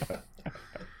while.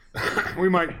 we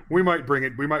might bring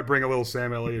a little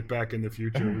Sam Elliott back in the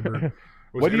future.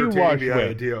 What do you wash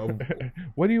with?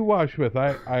 What do you wash with?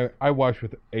 I wash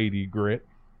with 80 grit.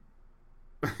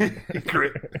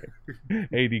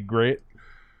 80 grit.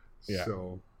 Yeah.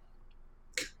 So,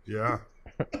 yeah.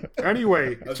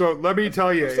 Anyway, so let me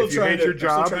tell you, if you hate your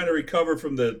job, I'm still trying to recover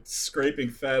from the scraping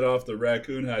fat off the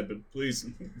raccoon hide, but please.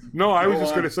 No, I was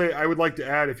just going to say, I would like to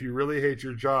add, if you really hate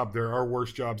your job, there are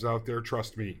worse jobs out there.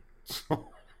 Trust me. So,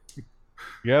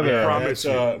 yeah, I promise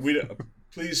you.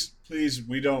 Please,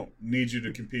 we don't need you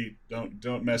to compete.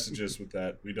 Don't message us with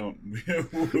that. We don't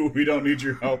need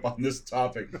your help on this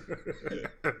topic.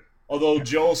 Although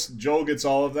Joel gets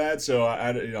all of that, so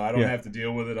I don't Yeah. have to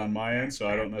deal with it on my end, so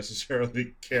I don't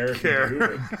necessarily care. If you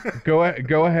do, but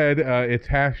Go ahead. It's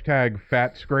hashtag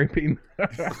fat scraping.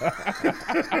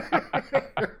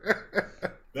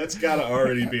 that's got to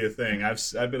already be a thing.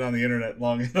 I've been on the internet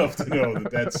long enough to know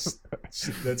that's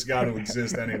got to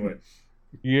exist anyway.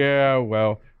 Yeah,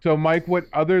 well. So, Mike, what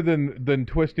other than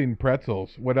twisting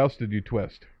pretzels, what else did you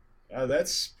twist?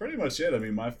 That's pretty much it. I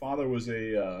mean, my father was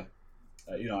I've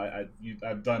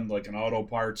done like an auto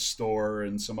parts store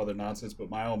and some other nonsense, but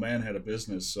my old man had a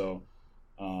business. So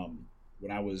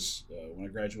when I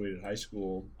graduated high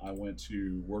school, I went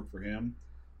to work for him.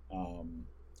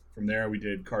 From there, we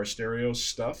did car stereo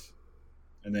stuff,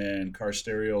 and then car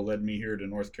stereo led me here to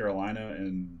North Carolina,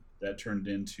 and that turned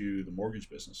into the mortgage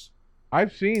business.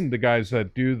 I've seen the guys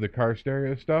that do the car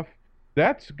stereo stuff.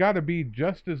 That's got to be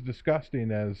just as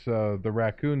disgusting as the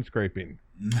raccoon scraping.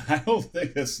 I don't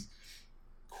think that's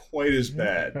quite as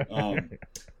bad.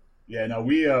 Yeah, no,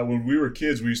 we when we were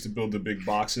kids, we used to build the big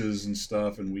boxes and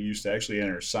stuff, and we used to actually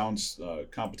enter sound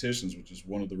competitions, which is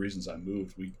one of the reasons I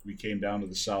moved. We came down to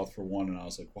the South for one, and I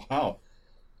was like, wow,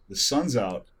 the sun's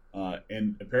out,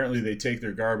 and apparently they take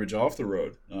their garbage off the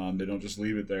road. They don't just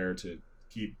leave it there to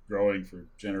keep growing for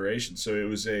generations. So it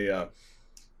was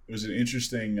an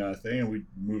interesting thing, and we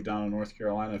moved down to North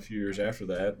Carolina a few years after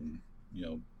that, and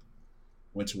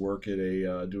went to work at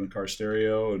doing car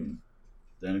stereo, and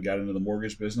then got into the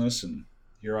mortgage business, and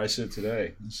here I sit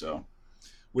today. So,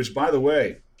 which, by the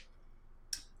way,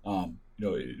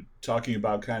 talking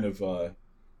about kind of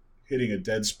hitting a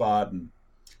dead spot, and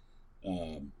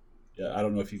I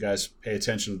don't know if you guys pay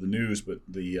attention to the news, but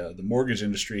the mortgage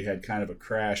industry had kind of a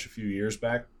crash a few years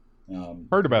back.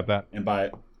 Heard about that. And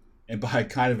by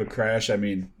kind of a crash, I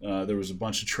mean there was a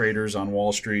bunch of traders on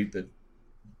Wall Street that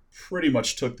pretty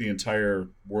much took the entire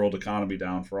world economy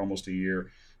down for almost a year.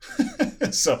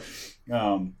 So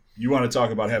you want to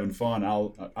talk about having fun,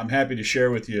 I'm happy to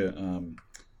share with you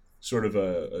sort of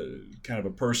a kind of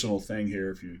a personal thing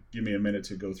here, if you give me a minute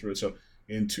to go through it. So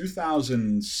in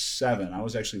 2007, I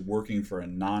was actually working for a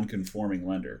non-conforming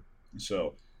lender.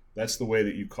 So that's the way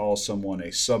that you call someone a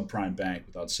subprime bank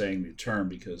without saying the term,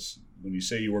 because when you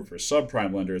say you work for a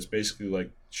subprime lender, it's basically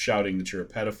like shouting that you're a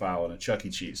pedophile in a Chuck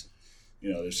E. Cheese.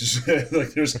 There's just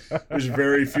like there's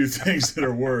very few things that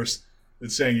are worse than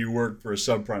saying you work for a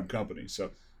subprime company. So,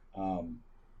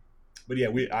 but yeah,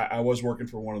 I was working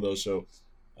for one of those. So,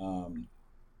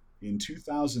 in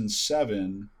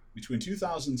 2007, between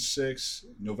 2006,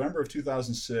 November of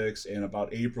 2006, and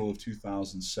about April of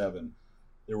 2007,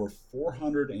 there were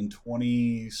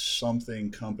 420 something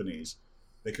companies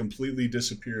that completely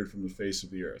disappeared from the face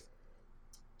of the earth.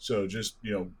 So just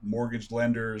mortgage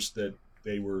lenders that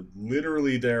they were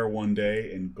literally there one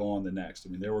day and gone the next. I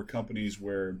mean, there were companies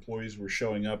where employees were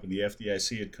showing up and the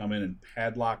FDIC had come in and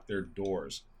padlocked their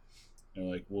doors.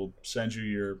 Like, we'll send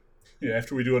you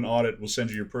after we do an audit, we'll send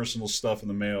you your personal stuff in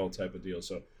the mail type of deal.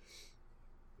 So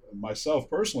myself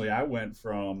personally, I went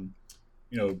from,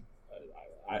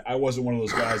 I wasn't one of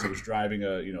those guys that was driving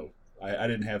I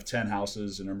didn't have 10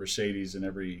 houses and a Mercedes in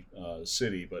every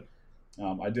city, but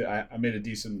I made a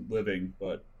decent living.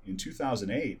 But in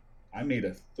 2008, I made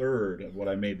a third of what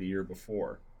I made the year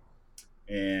before.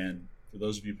 And for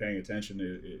those of you paying attention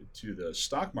to the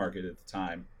stock market at the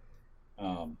time,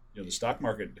 the stock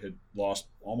market had lost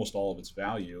almost all of its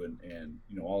value, and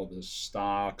all of the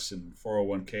stocks and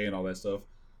 401k and all that stuff,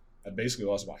 I basically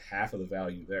lost about half of the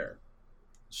value there.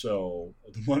 So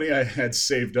the money I had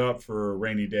saved up for a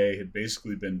rainy day had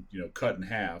basically been cut in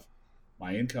half.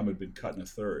 My income had been cut in a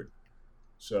third.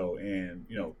 So, and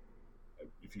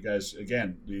if you guys,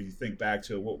 again, you think back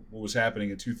to what was happening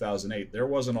in 2008, there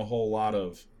wasn't a whole lot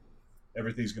of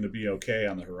everything's going to be okay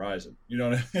on the horizon. You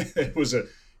know what I mean?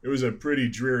 It was a pretty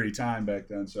dreary time back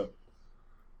then. So,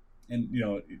 and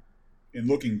in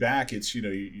looking back, it's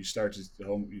you start to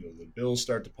the bills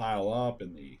start to pile up,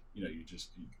 and you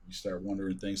start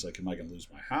wondering things like, am I going to lose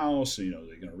my house? They're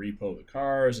going to repo the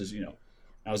cars.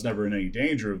 I was never in any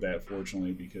danger of that,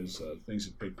 fortunately, because things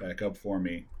had picked back up for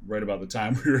me right about the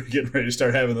time we were getting ready to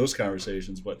start having those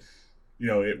conversations. But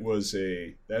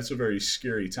that's a very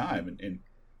scary time, and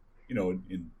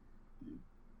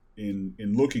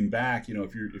in looking back,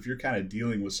 if you're kind of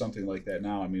dealing with something like that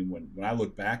now, I mean, when I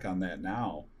look back on that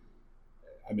now,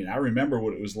 I mean, I remember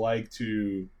what it was like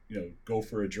to go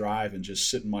for a drive and just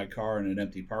sit in my car in an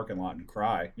empty parking lot and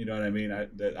cry. You know what I mean?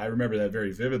 I remember that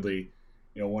very vividly.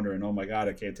 Wondering, oh my God,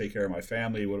 I can't take care of my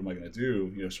family. What am I going to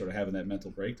do? Sort of having that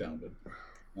mental breakdown.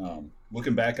 But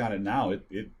looking back on it now,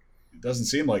 it doesn't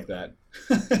seem like that.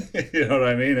 You know what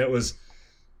I mean? It was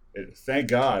thank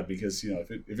God, because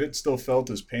if it still felt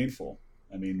as painful,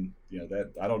 I mean,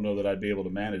 that I don't know that I'd be able to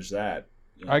manage that.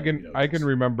 I can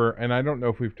remember, and I don't know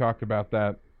if we've talked about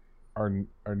that or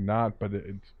not, but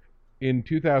it's in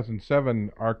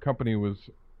 2007. Our company was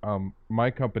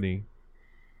my company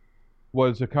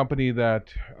was a company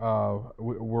that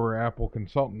were Apple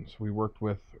consultants. We worked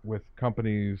with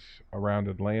companies around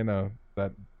Atlanta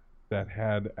that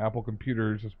had Apple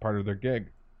computers as part of their gig.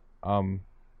 Um,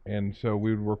 and so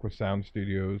we would work with sound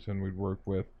studios, and we'd work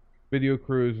with video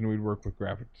crews, and we'd work with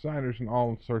graphic designers and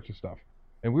all sorts of stuff.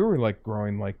 And we were like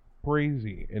growing like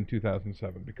crazy in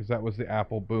 2007 because that was the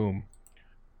Apple boom.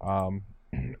 Um,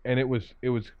 and it was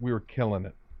we were killing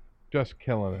it, just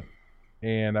killing it.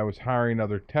 And I was hiring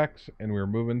other techs, and we were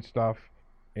moving stuff,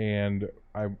 and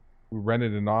we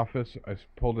rented an office. I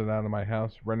pulled it out of my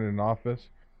house, rented an office.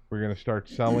 We're going to start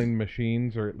selling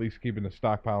machines, or at least keeping a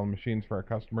stockpile of machines for our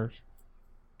customers.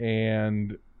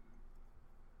 And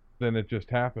then it just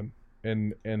happened.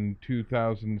 In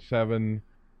 2007,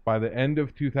 by the end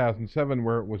of 2007,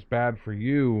 where it was bad for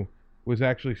you, was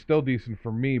actually still decent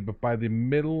for me. But by the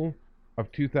middle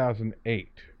of 2008,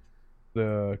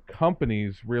 the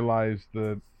companies realized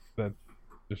that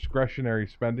discretionary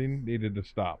spending needed to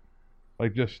stop.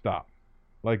 Like, just stop.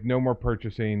 Like, no more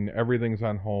purchasing. Everything's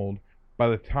on hold. By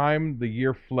the time the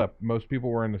year flipped, most people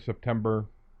were in the September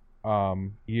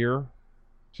year,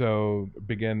 so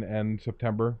begin end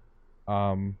September.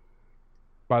 By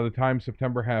the time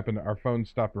September happened, our phones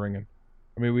stopped ringing.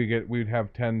 I mean, we'd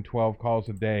have 10, 12 calls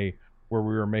a day where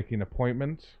we were making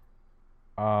appointments,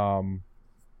 and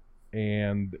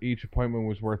each appointment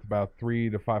was worth about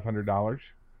 $300 to $500,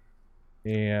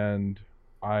 and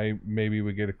I maybe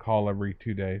would get a call every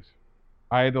 2 days.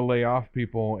 I had to lay off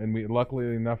people, and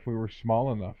luckily enough, we were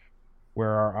small enough where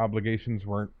our obligations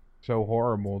weren't so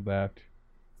horrible that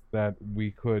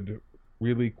we could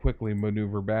really quickly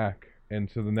maneuver back. And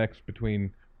so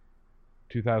between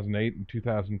 2008 and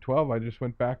 2012, I just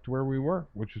went back to where we were,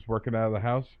 which is working out of the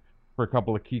house for a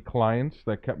couple of key clients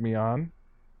that kept me on,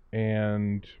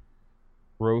 and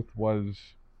growth was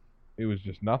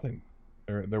just nothing.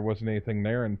 There wasn't anything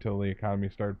there until the economy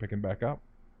started picking back up.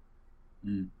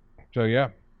 Mm. So yeah,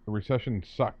 the recession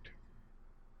sucked.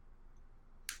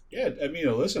 Yeah, I mean,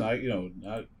 listen,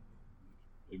 again,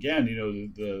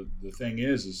 the thing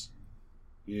is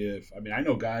if, I mean, I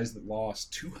know guys that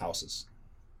lost two houses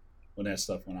when that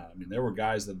stuff went out. I mean, there were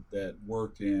guys that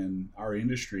worked in our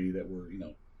industry that were,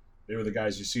 they were the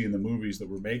guys you see in the movies that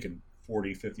were making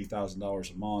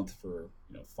 $40,000-$50,000 a month for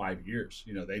 5 years.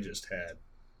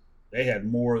 They had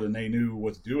more than they knew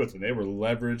what to do with, and they were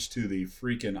leveraged to the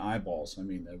freaking eyeballs. I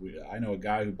mean, I know a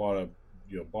guy who bought a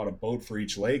boat for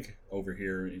each lake over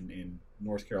here in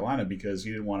North Carolina because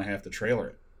he didn't want to have to trailer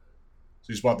it. So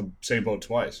he just bought the same boat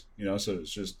twice. So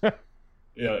it's just and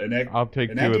that I'll take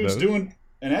and two that of dude's those.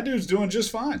 that dude's doing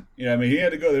just fine. I mean, he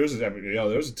had to go. There was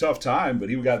a tough time, but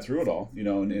he got through it all.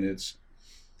 And it's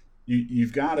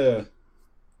you've got to.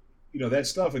 That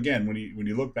stuff, again, when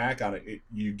you look back on it,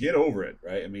 you get over it,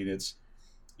 right? I mean, it's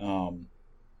one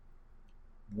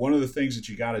of the things that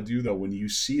you got to do, though, when you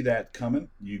see that coming,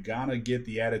 you got to get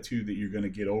the attitude that you're going to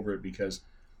get over it, because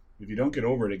if you don't get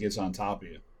over it, it gets on top of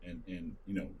you. And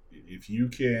if you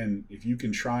can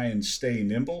try and stay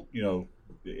nimble,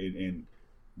 and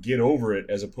get over it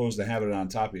as opposed to having it on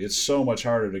top of you, it's so much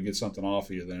harder to get something off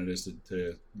of you than it is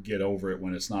to get over it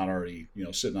when it's not already,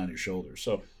 sitting on your shoulders.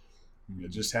 So,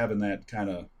 just having that kind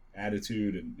of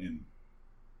attitude and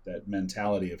that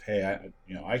mentality of, hey,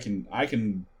 I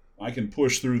can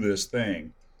push through this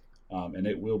thing, and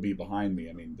it will be behind me.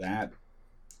 I mean, that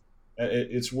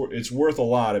it's worth a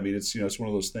lot. I mean, it's one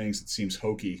of those things that seems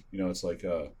hokey. It's like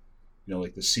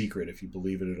like The Secret. If you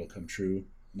believe it, it'll come true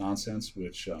nonsense.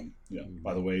 Which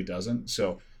by the way, it doesn't.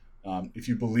 So if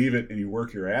you believe it and you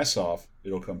work your ass off,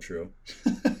 it'll come true.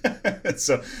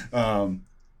 So,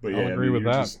 but yeah, I'll agree with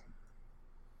that.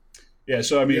 Yeah,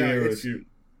 so I mean, Yeah, if you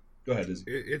go ahead, Izzy.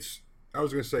 I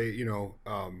was going to say,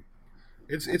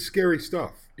 it's scary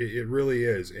stuff. It really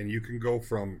is, and you can go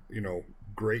from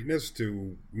greatness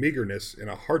to meagerness in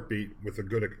a heartbeat with a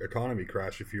good economy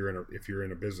crash if you're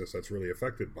in a business that's really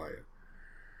affected by it.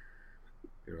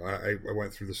 I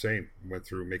went through the same. Went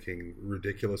through making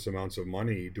ridiculous amounts of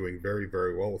money, doing very,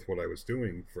 very well with what I was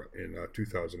doing in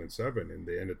 2007. In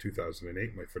the end of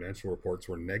 2008, my financial reports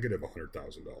were negative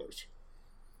 $100,000.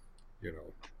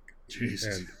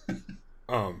 Jesus. And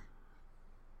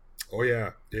oh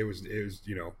yeah, it was it's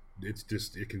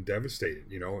just, it can devastate it,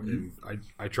 and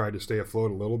I tried to stay afloat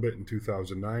a little bit in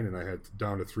 2009, and I had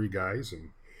down to 3 guys,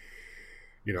 and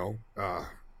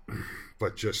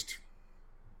but just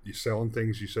you selling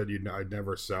things you said I'd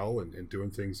never sell, and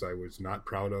doing things I was not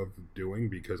proud of doing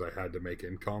because I had to make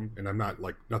income. And I'm not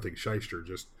like nothing shyster,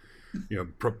 just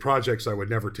projects I would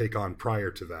never take on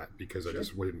prior to that because I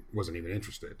just wasn't even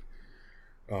interested.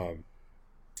 And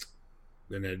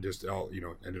it just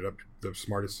ended up the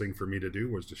smartest thing for me to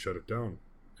do was to shut it down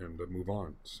and to move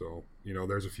on. So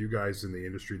there's a few guys in the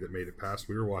industry that made it past.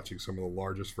 We were watching some of the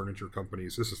largest furniture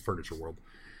companies. This is Furniture World.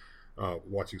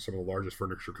 Watching some of the largest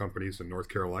furniture companies in North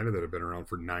Carolina that have been around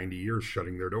for 90 years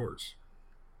shutting their doors.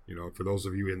 For those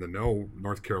of you in the know,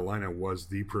 North Carolina was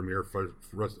the premier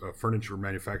furniture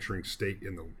manufacturing state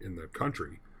in the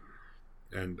country,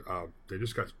 and they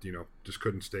just got just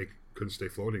couldn't stay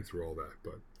floating through all that.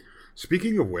 But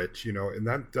speaking of which, and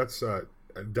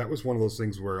that was one of those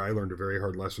things where I learned a very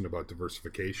hard lesson about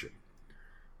diversification.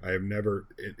 I have never,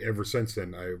 ever since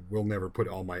then, I will never put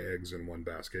all my eggs in one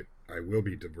basket. I will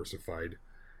be diversified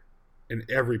in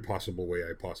every possible way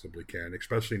I possibly can,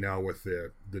 especially now with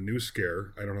the news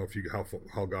scare. I don't know if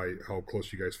how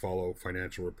close you guys follow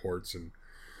financial reports and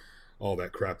all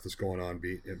that crap that's going on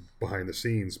behind the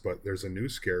scenes, but there's a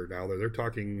news scare now that they're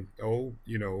talking,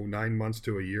 9 months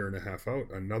to a year and a half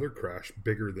out, another crash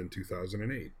bigger than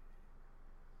 2008.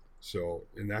 So,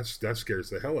 and that scares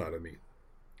the hell out of me.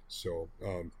 So,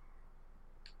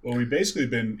 well, we've basically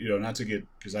been, not to get,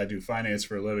 because I do finance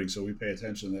for a living, so we pay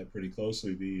attention to that pretty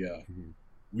closely.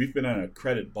 We've been on a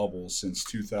credit bubble since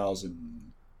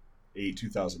 2008,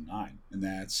 2009, and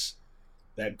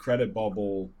that credit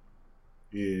bubble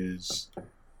is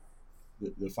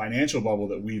the financial bubble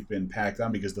that we've been packed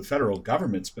on because the federal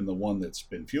government's been the one that's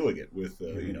been fueling it with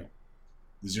the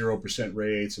 0%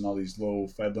 rates and all these low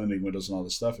Fed lending windows and all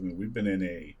this stuff. I mean, we've been in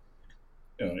a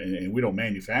and we don't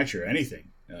manufacture anything.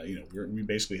 We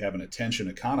basically have an attention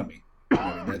economy.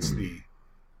 That's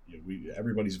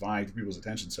everybody's vying for people's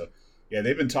attention. So, yeah,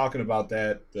 they've been talking about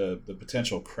that, the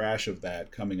potential crash of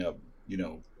that coming up,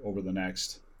 over the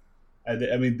next.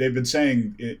 I mean, they've been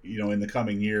saying, in the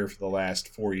coming year for the last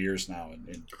 4 years now,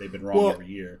 and they've been wrong every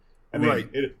year. I mean, right.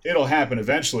 It'll happen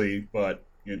eventually, but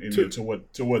to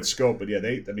what scope? But yeah,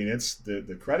 it's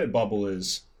the credit bubble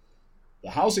is. The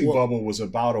housing bubble was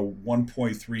about a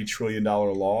 $1.3 trillion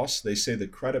loss. They say the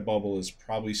credit bubble is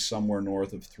probably somewhere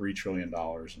north of $3 trillion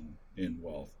in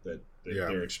wealth that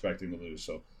they're expecting to lose.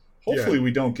 So hopefully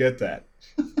we don't get that.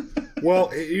 Well,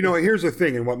 here's the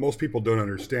thing, and what most people don't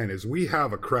understand is we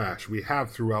have a crash. We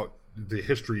have throughout the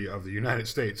history of the United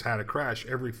States had a crash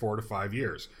every 4 to 5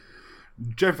 years.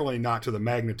 Definitely not to the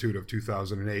magnitude of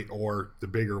 2008 or the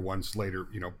bigger ones later,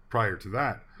 prior to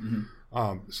that. Mm-hmm.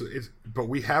 But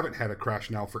we haven't had a crash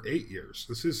now for 8 years.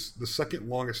 This is the second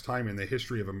longest time in the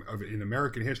history in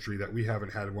American history that we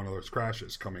haven't had one of those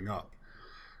crashes coming up.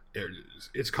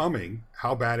 It's coming.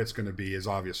 How bad it's going to be is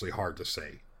obviously hard to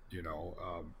say.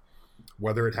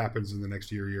 Whether it happens in the next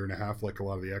year and a half, like a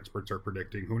lot of the experts are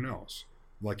predicting, who knows?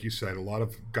 Like you said, a lot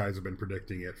of guys have been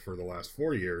predicting it for the last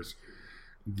 4 years.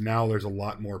 Now there's a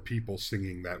lot more people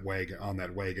singing that wagon,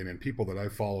 and people that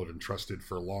I've followed and trusted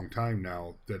for a long time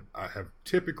now that I have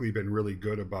typically been really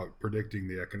good about predicting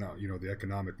the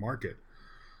economic market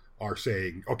are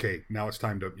saying, okay, now it's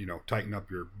time to tighten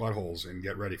up your buttholes and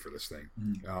get ready for this thing.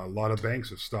 Mm-hmm. A lot of banks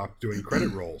have stopped doing credit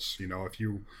rolls. If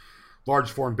you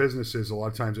large foreign businesses, a lot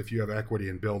of times if you have equity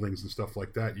in buildings and stuff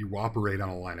like that, you operate on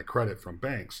a line of credit from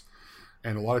banks.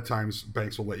 And a lot of times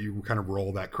banks will let you kind of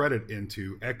roll that credit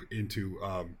into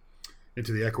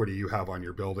the equity you have on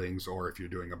your buildings, or if you're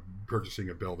purchasing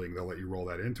a building, they'll let you roll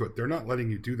that into it. They're not letting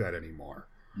you do that anymore.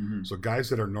 Mm-hmm. So guys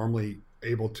that are normally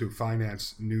able to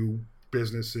finance new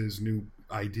businesses, new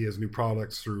ideas, new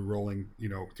products through rolling,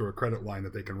 through a credit line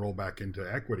that they can roll back into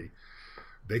equity,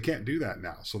 they can't do that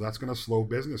now. So that's going to slow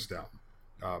business down.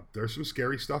 There's some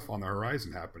scary stuff on the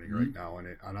horizon happening mm-hmm. right now, and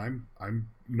I'm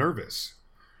nervous.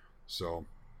 So,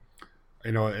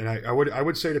 and I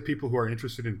would say to people who are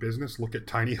interested in business, look at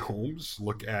tiny homes,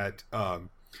 look at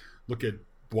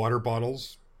water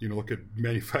bottles, look at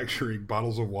manufacturing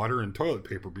bottles of water and toilet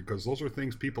paper, because those are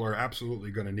things people are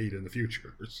absolutely going to need in the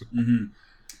future. Mm-hmm.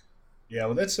 Yeah,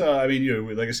 well, that's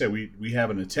like I said, we have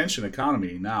an attention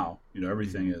economy now.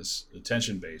 Everything mm-hmm. is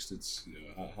attention based. It's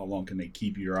how long can they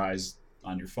keep your eyes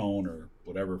on your phone or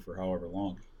whatever for however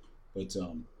long. But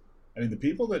the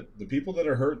people that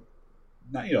are hurt.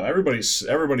 Not,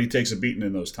 everybody takes a beating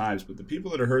in those times, but the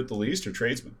people that are hurt the least are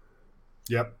tradesmen.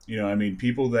 Yep.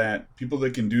 People that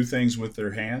can do things with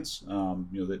their hands,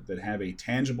 that have a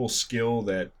tangible skill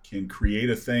that can create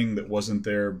a thing that wasn't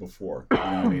there before.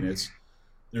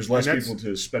 There's less people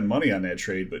to spend money on that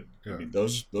trade, but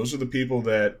those are the people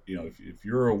that if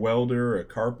you're a welder, a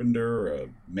carpenter, a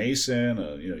mason,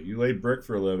 you lay brick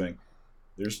for a living.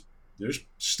 there's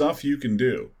stuff you can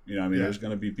do. You know, I mean, Yeah. there's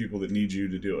going to be people that need you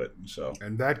to do it. So,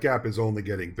 And that gap is only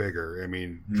getting bigger. I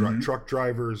mean, truck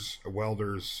drivers,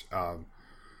 welders,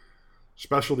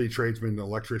 specialty tradesmen,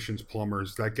 electricians,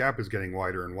 plumbers, that gap is getting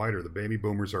wider and wider. The baby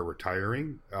boomers are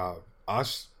retiring.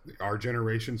 Our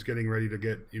generation's getting ready to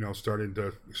get, starting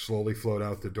to slowly float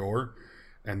out the door.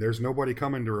 And there's nobody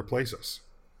coming to replace us.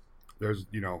 There's,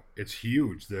 it's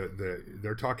huge.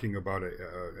 They're talking about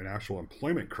an actual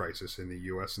employment crisis in the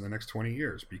U.S. in the next 20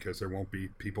 years because there won't be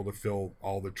people to fill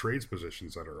all the trades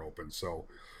positions that are open. So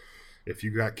if you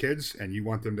got kids and you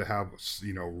want them to have,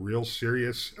 real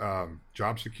serious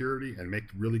job security and make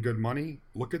really good money,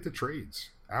 look at the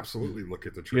trades. Absolutely look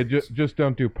at the trades. Yeah, just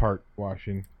don't do part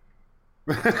washing.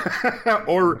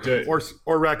 or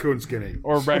raccoon skinning.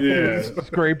 Or raccoon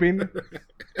scraping.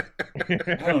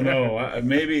 I don't know.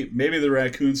 Maybe the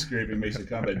raccoon scraping makes a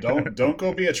comment. Don't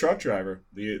go be a truck driver.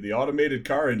 The automated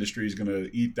car industry is going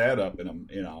to eat that up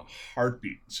in a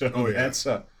heartbeat. So that's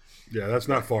that's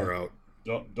not far out.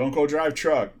 Don't go drive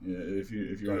truck if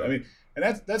you want. I mean,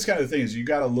 and that's kind of the thing is you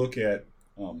got to look at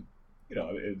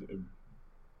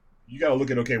you got to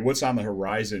look at, okay, what's on the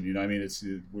horizon? You know, I mean,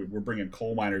 we're bringing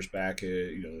coal miners back.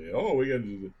 We got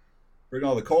to bring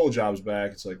all the coal jobs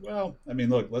back. It's like, well, I mean,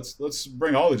 look, let's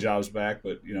bring all the jobs back,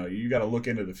 but you got to look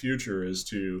into the future as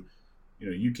to,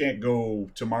 you can't go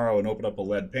tomorrow and open up a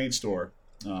lead paint store.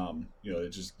 It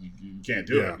just you can't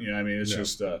do it. You know, I mean, it's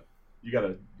just you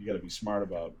gotta be smart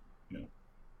about.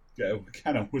 I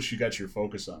kind of wish you got your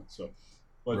focus on. So,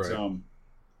 but right.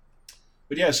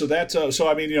 But yeah, so that so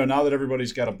I mean, now that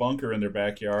everybody's got a bunker in their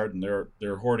backyard and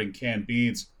they're hoarding canned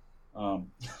beans.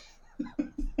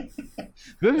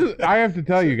 This is, I have to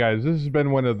tell you guys, this has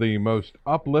been one of the most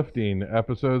uplifting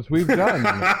episodes we've done.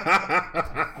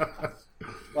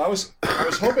 Well, I was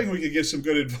hoping we could give some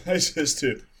good advice as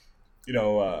to,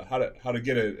 how to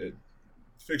get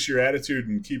fix your attitude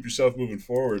and keep yourself moving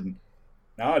forward. And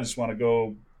now I just want to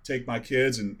go take my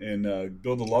kids and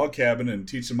build a log cabin and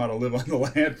teach them how to live on the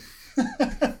land.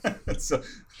 So,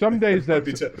 some days I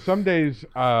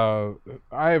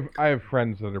have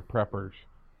friends that are preppers,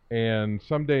 and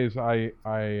some days I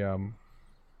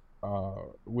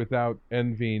without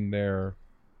envying their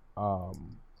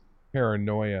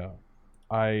paranoia,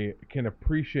 I can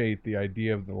appreciate the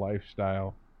idea of the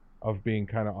lifestyle of being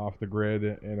kind of off the grid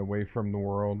and away from the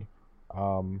world.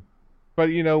 But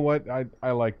you know what?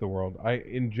 I like the world.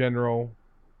 In general,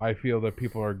 I feel that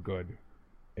people are good.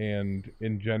 And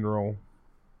in general,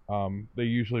 they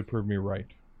usually prove me right.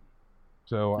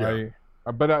 So yeah.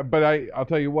 I'll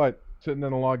tell you what, sitting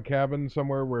in a log cabin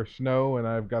somewhere where snow and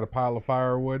I've got a pile of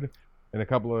firewood and a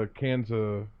couple of cans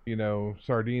of,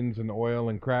 sardines and oil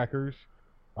and crackers,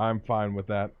 I'm fine with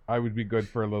that. I would be good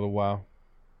for a little while.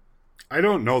 I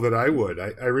don't know that I would.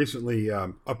 I recently,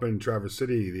 up in Traverse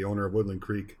City, the owner of Woodland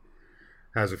Creek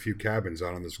has a few cabins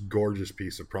out on this gorgeous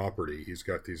piece of property. He's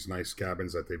got these nice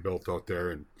cabins that they built out there,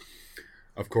 and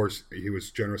of course, he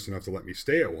was generous enough to let me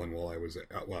stay at one while I was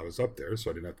up there,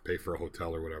 so I didn't have to pay for a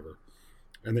hotel or whatever.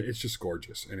 And it's just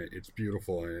gorgeous, and it's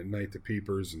beautiful. And at night, the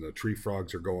peepers and the tree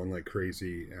frogs are going like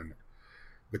crazy, and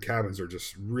the cabins are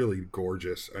just really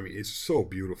gorgeous. I mean, it's so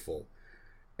beautiful.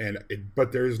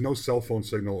 But there is no cell phone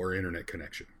signal or internet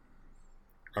connection.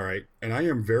 All right. And I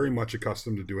am very much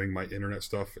accustomed to doing my internet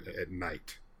stuff at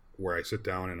night, where I sit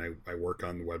down and I work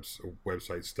on the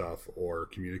website stuff or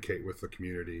communicate with the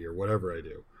community or whatever I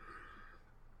do.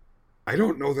 I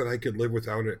don't know that I could live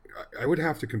without it. I would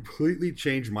have to completely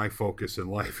change my focus in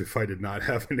life if I did not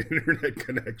have an internet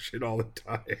connection all the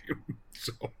time.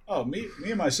 So. Oh, me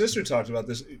and my sister talked about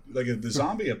this. Like, if the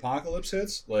zombie apocalypse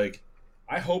hits, like,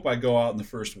 I hope I go out in the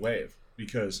first wave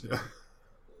because,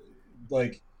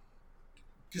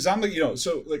 because I'm like,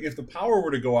 so like if the power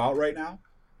were to go out right now,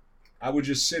 I would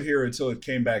just sit here until it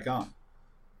came back on.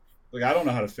 Like, I don't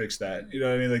know how to fix that. You know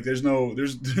what I mean? Like, there's no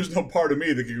part of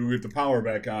me that can get the power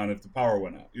back on if the power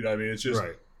went out. You know what I mean? It's just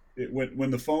right.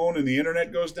 When the phone and the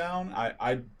internet goes down,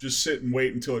 I just sit and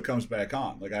wait until it comes back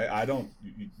on. Like, I don't,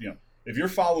 if you're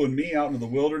following me out into the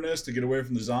wilderness to get away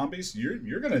from the zombies,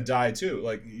 you're gonna die too.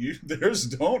 Like,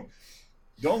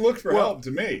 don't look for help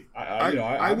to me. I'm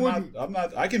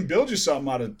not. I can build you something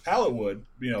out of pallet wood,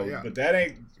 but that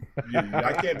ain't.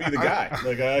 I can't be the guy.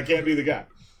 I can't be the guy.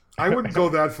 I wouldn't go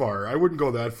that far.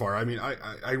 I mean,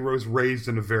 I was raised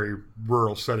in a very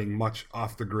rural setting, much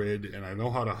off the grid, and I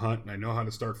know how to hunt, and I know how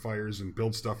to start fires and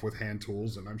build stuff with hand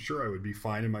tools, and I'm sure I would be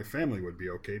fine, and my family would be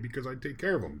okay because I'd take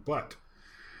care of them. But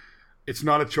it's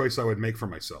not a choice I would make for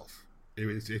myself.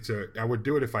 I would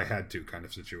do it if I had to kind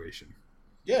of situation.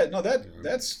 Yeah, no,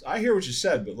 that's I hear what you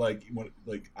said, but like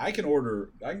I can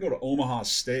go to Omaha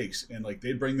Steaks and like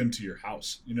they bring them to your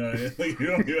house. You know what I mean? Like, you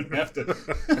don't even have to.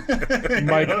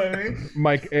 Mike, you know what I mean?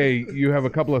 Mike, you have a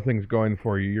couple of things going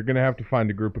for you. You're going to have to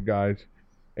find a group of guys,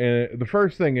 and the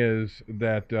first thing is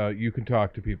that you can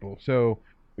talk to people. So,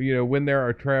 when there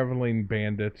are traveling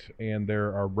bandits and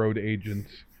there are road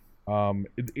agents,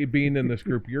 it being in this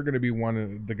group, you're going to be one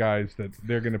of the guys that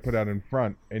they're going to put out in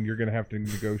front, and you're going to have to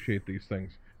negotiate these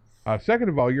things. Second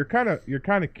of all, you're kind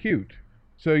of cute,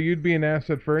 so you'd be an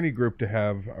asset for any group to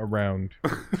have around.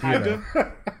 Kind of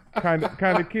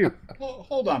cute. Well,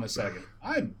 hold on a second.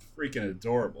 I'm freaking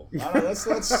adorable. Let's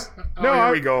no,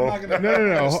 here we go.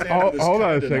 No. Hold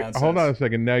on a second. Hold on a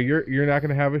second. Now you're not going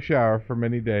to have a shower for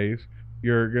many days.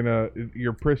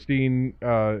 You're pristine.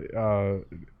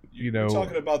 You're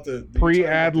talking about the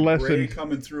pre-adolescent gray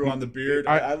coming through on the beard.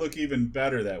 I look even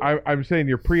better that way. I'm saying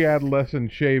your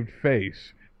pre-adolescent shaved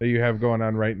face that you have going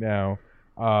on right now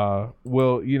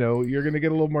you're going to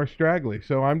get a little more straggly.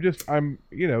 So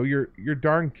you're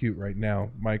darn cute right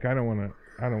now, Mike. I don't want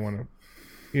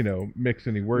to mix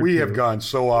any words. We have gone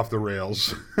so off the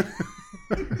rails.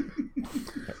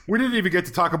 We didn't even get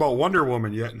to talk about Wonder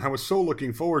Woman yet, and I was so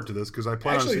looking forward to this because I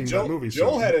plan on seeing that movie.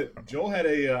 Joel had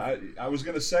I was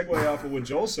going to segue off of what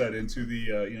Joel said into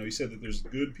the he said that there's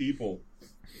good people,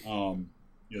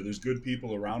 there's good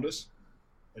people around us,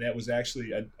 and that was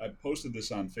actually I posted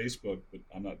this on Facebook, but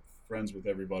I'm not friends with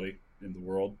everybody in the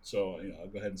world, so I'll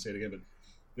go ahead and say it again. But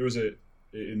there was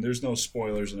and there's no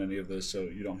spoilers in any of this, so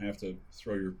you don't have to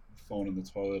throw your phone in the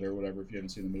toilet or whatever if you haven't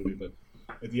seen the movie, but.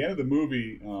 At the end of the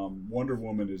movie, Wonder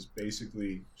Woman is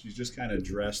basically she's just kind of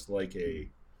dressed like she's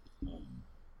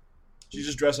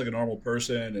just dressed like a normal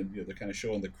person, and they're kind of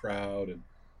showing the crowd, and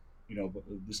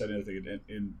this that, and the other thing.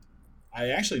 And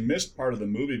I actually missed part of the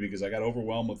movie because I got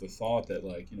overwhelmed with the thought that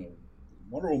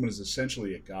Wonder Woman is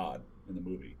essentially a god in the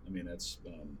movie. I mean that's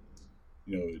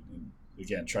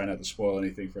again try not to spoil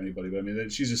anything for anybody, but I mean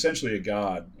she's essentially a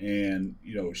god, and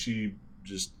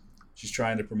she's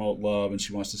trying to promote love, and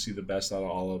she wants to see the best out of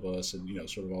all of us, and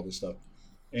sort of all this stuff.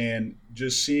 And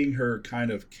just seeing her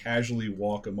kind of casually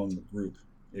walk among the group,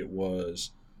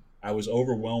 I was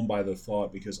overwhelmed by the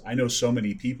thought because I know so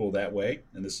many people that way,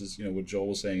 and this is what Joel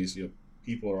was saying is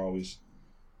people are always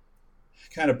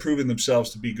kind of proving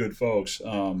themselves to be good folks,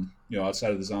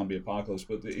 outside of the zombie apocalypse.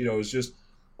 But it was just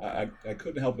I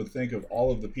couldn't help but think of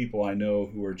all of the people I know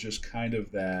who are just kind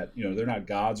of that, they're not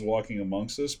gods walking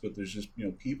amongst us, but there's just,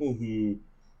 people who,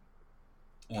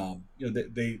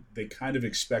 they kind of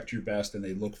expect your best and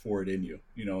they look for it in you,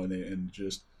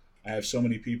 I have so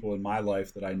many people in my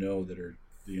life that I know that are,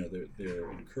 they're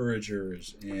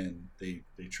encouragers, and they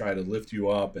try to lift you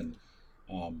up, and,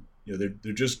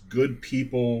 they're just good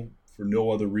people for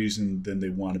no other reason than they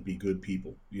want to be good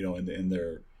people, and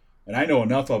they're, and I know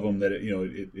enough of them that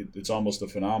it's almost a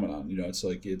phenomenon. It's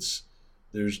like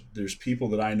there's people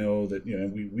that I know that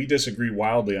we disagree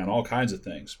wildly on all kinds of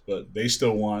things, but they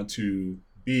still want to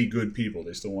be good people.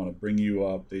 They still want to bring you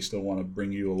up. They still want to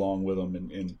bring you along with them.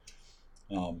 And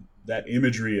that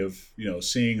imagery of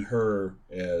seeing her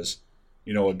as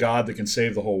a god that can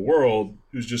save the whole world,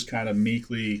 who's just kind of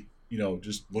meekly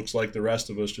just looks like the rest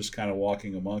of us, just kind of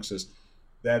walking amongst us.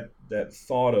 That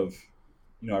thought of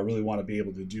I really want to be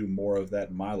able to do more of that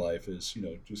in my life is,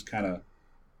 just kind of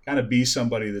be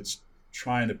somebody that's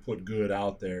trying to put good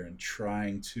out there and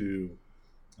trying to,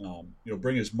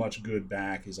 bring as much good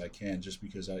back as I can, just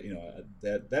because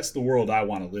that's the world I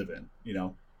want to live in.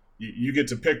 You get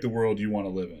to pick the world you want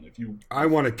to live in. I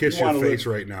want to kiss your face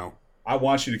right now. I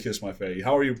want you to kiss my face.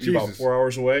 How are you? You about 4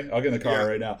 hours away? I'll get in the car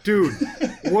right now, dude.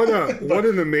 What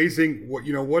an amazing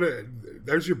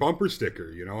there's your bumper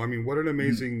sticker. I mean, what an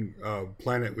amazing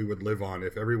planet we would live on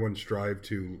if everyone strived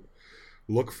to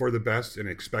look for the best and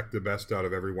expect the best out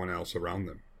of everyone else around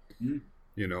them.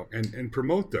 And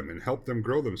promote them and help them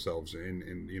grow themselves.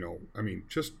 And I mean,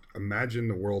 just imagine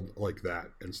the world like that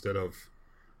instead of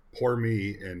poor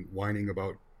me and whining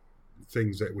about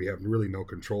things that we have really no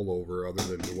control over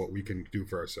other than what we can do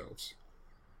for ourselves.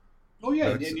 Oh yeah,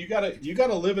 and you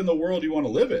gotta live in the world you want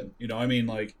to live in. I mean,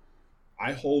 like,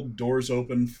 I hold doors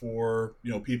open for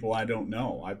people I don't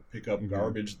know. I pick up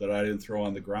garbage that I didn't throw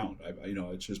on the ground.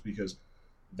 It's just because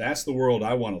that's the world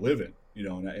I want to live in.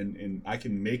 And I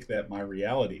can make that my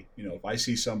reality. If I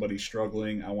see somebody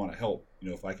struggling, I want to help.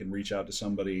 If I can reach out to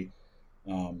somebody,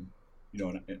 and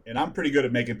I'm pretty good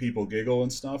at making people giggle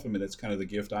and stuff. I mean, that's kind of the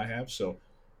gift I have. So,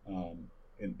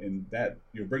 and that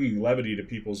bringing levity to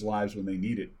people's lives when they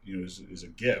need it, is a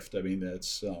gift. I mean,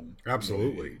 that's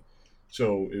absolutely.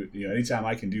 So anytime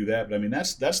I can do that, but I mean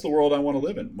that's the world I want to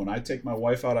live in. When I take my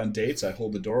wife out on dates, I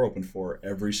hold the door open for her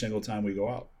every single time we go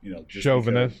out. Just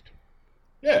Chauvinist.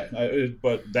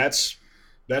 But that's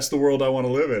the world I want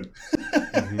to live in.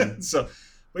 Mm-hmm. So,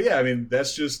 but yeah, I mean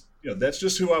that's just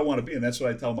who I want to be, and that's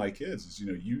what I tell my kids is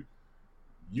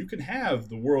you can have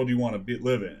the world you want to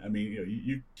live in. I mean,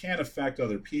 you can't affect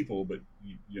other people, but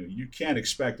you can't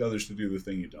expect others to do the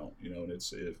thing you don't. And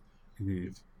it's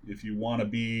if you want to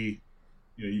be,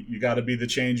 you got to be the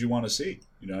change you want to see.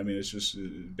 I mean, it's just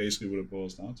basically what it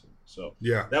boils down to. So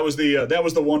yeah, that was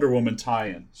the Wonder Woman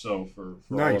tie-in. So for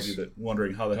nice. all of you that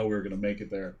wondering how the hell we were going to make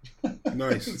it there,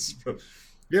 nice. from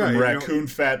raccoon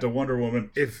fat to Wonder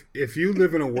Woman. If you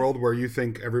live in a world where you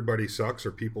think everybody sucks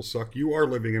or people suck, you are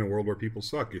living in a world where people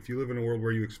suck. If you live in a world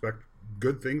where you expect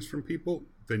good things from people,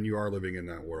 then you are living in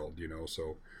that world.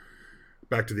 So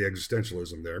back to the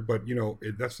existentialism there, but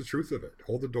that's the truth of it.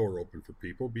 Hold the door open for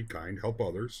people, be kind, help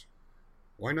others.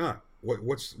 Why not?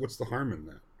 What's the harm in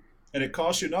that? And it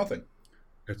costs you nothing.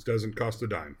 It doesn't cost a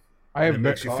dime. I have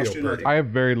makes you feel pretty. I have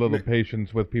very little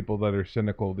patience with people that are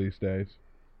cynical these days.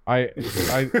 I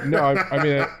mean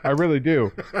I really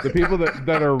do. The people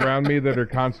that are around me that are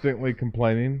constantly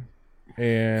complaining,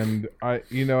 and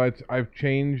I've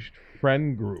changed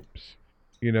friend groups.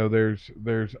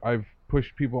 I've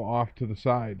pushed people off to the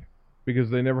side because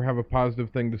they never have a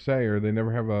positive thing to say, or they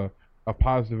never have a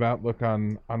positive outlook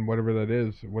on whatever that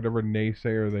is, whatever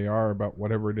naysayer they are about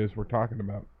whatever it is we're talking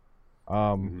about.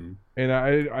 And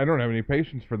I don't have any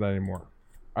patience for that anymore.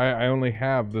 I only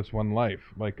have this one life.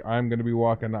 Like, I'm going to be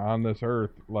walking on this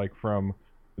earth like from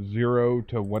 0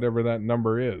 to whatever that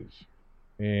number is,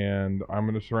 and I'm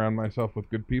going to surround myself with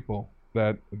good people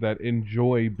that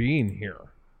enjoy being here.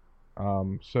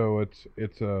 So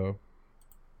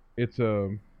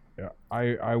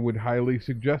I would highly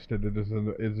suggest it. It is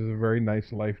a very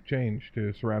nice life change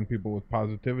to surround people with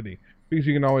positivity, because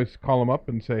you can always call them up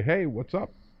and say, "Hey, what's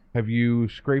up? Have you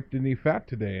scraped any fat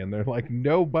today?" And they're like,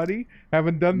 "No, buddy,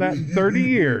 haven't done that in 30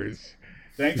 years."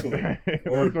 Thankfully.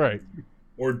 That's right.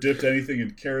 Or dipped anything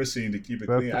in kerosene to keep it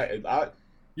clean.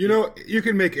 You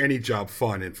can make any job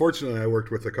fun. And fortunately, I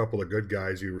worked with a couple of good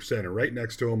guys who were standing right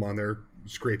next to them on their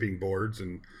scraping boards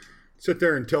and sit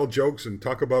there and tell jokes and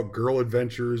talk about girl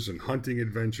adventures and hunting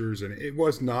adventures. And it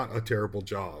was not a terrible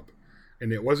job.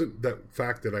 And it wasn't the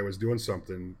fact that I was doing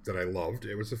something that I loved.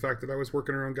 It was the fact that I was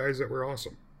working around guys that were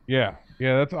awesome. Yeah,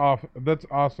 that's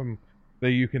awesome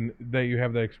that you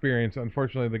have that experience.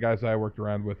 Unfortunately, the guys I worked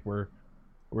around with were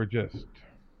just,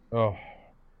 it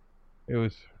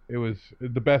was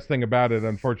the best thing about it.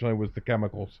 Unfortunately, was the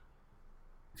chemicals.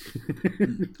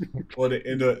 Well,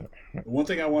 the one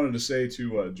thing I wanted to say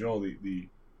to Joel, the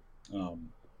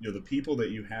people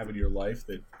that you have in your life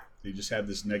that they just have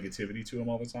this negativity to them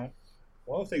all the time.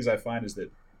 One of the things I find is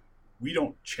that we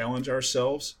don't challenge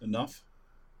ourselves enough.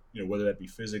 Whether that be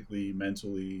physically,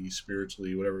 mentally,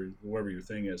 spiritually, whatever your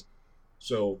thing is.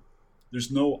 So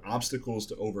there's no obstacles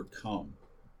to overcome.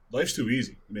 Life's too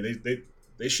easy. I mean,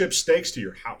 they ship steaks to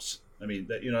your house. I mean,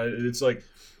 it's like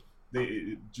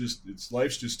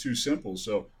life's just too simple.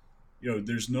 So,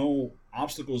 there's no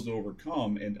obstacles to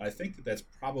overcome, and I think that that's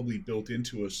probably built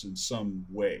into us in some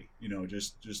way.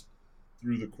 Just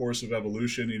through the course of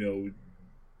evolution,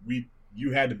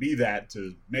 you had to be that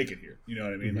to make it here. You know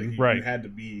what I mean? Like right. You had to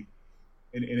be,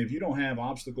 and if you don't have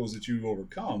obstacles that you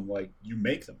overcome, like you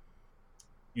make them.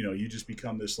 You just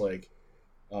become this like,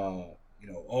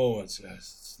 it's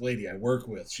this lady I work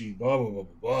with. She blah blah blah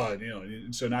blah blah.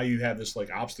 And so now you have this like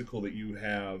obstacle that you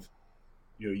have.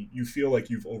 You feel like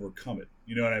you've overcome it.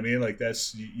 You know what I mean? Like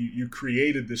that's you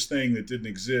created this thing that didn't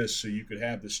exist, so you could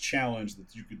have this challenge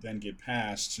that you could then get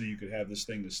past, so you could have this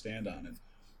thing to stand on.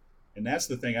 And that's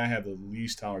the thing I have the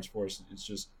least tolerance for. It's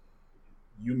just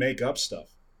you make up stuff.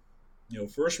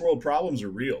 First world problems are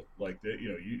real. Like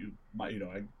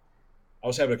I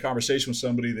was having a conversation with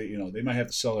somebody that they might have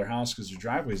to sell their house because their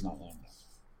driveway's not long enough.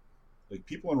 Like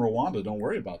people in Rwanda don't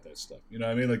worry about that stuff. You know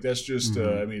what I mean? Like that's just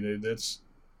that's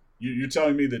you're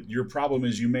telling me that your problem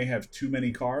is you may have too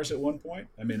many cars at one point.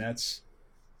 I mean that's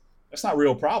not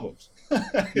real problems.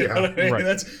 You know what I mean?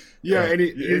 Right.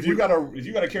 If you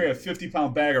gotta carry a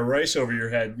 50-pound bag of rice over your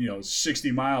head,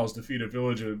 60 miles to feed a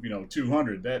village of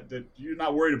 200, that you're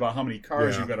not worried about how many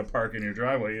cars you've got to park in your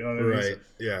driveway. You know what I mean? Right.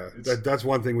 Yeah. That's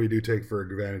one thing we do take for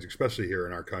advantage, especially here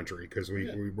in our country, because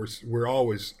we're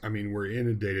always, we're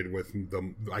inundated with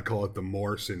I call it the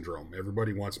more syndrome.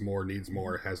 Everybody wants more, needs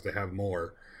more, has to have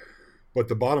more. But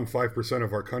the bottom 5%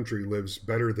 of our country lives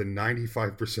better than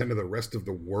 95% of the rest of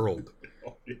the world.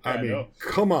 I mean,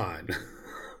 come on.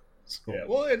 So, Yeah,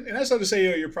 well, and that's not to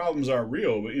say your problems aren't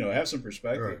real, but have some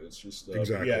perspective. Right. It's just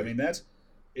Exactly. Yeah, I mean that's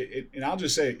it. And I'll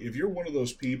just say, if you're one of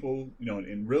those people,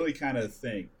 and really kind of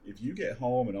think, if you get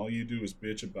home and all you do is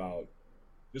bitch about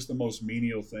just the most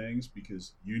menial things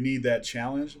because you need that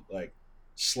challenge, like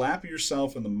slap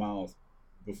yourself in the mouth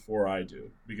before I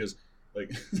do, because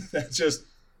like that's just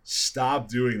stop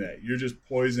doing that. You're just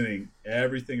poisoning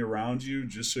everything around you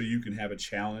just so you can have a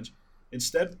challenge.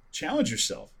 Instead, challenge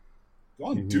yourself. Go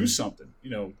on, do something.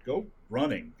 Go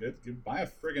running. Buy a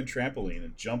friggin' trampoline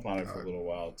and jump on it for a little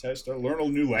while. Learn a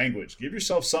new language. Give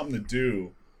yourself something to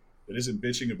do that isn't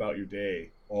bitching about your day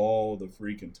all the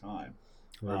freaking time.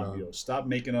 Stop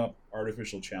making up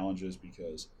artificial challenges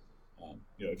because,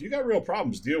 if you got real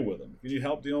problems, deal with them. If you need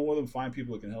help dealing with them, find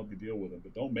people that can help you deal with them.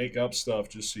 But don't make up stuff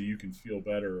just so you can feel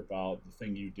better about the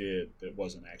thing you did that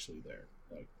wasn't actually there.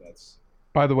 Like that's.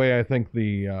 By the way, I think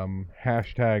the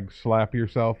hashtag slap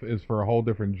yourself is for a whole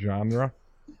different genre.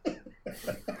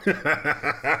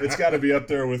 It's got to be up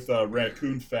there with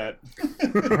raccoon fat.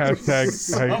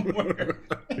 Hashtag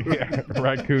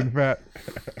raccoon fat.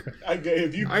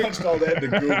 If you punched all that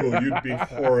into Google, you'd be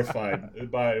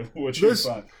horrified by what you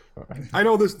find. I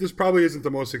know this probably isn't the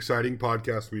most exciting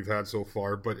podcast we've had so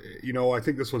far, but I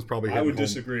think this one's probably I would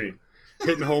disagree.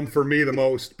 Hitting home for me the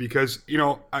most because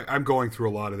I'm going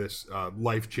through a lot of this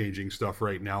life-changing stuff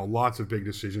right now. Lots of big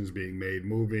decisions being made,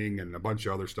 moving, and a bunch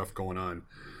of other stuff going on.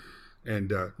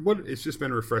 And it's just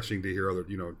been refreshing to hear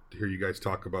hear you guys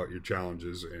talk about your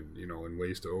challenges and and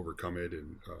ways to overcome it.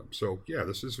 And so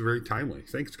this is very timely.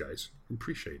 Thanks, guys.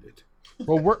 Appreciate it.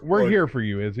 Well, we're here for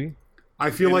you, Izzy. I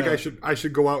feel like I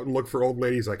should go out and look for old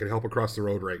ladies I can help across the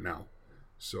road right now.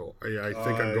 So I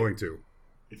think I'm going to.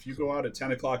 If you go out at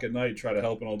 10 o'clock at night and try to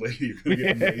help an old lady, you're going to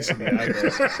get mace in the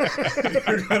eyeballs.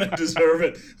 You're going to deserve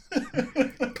it.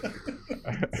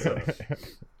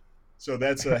 So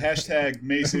that's a hashtag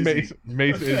Mace Izzy.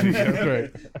 Mace Izzy, that's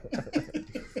right.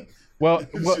 Well,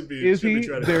 Izzy,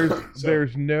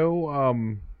 there's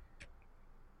no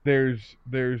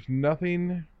there's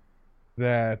nothing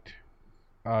that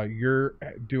you're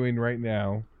doing right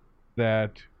now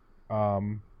that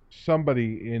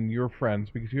somebody in your friends,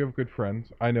 because you have good friends,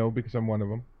 I know because I'm one of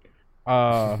them,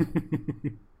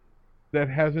 that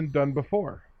hasn't done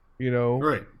before.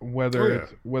 Right. Whether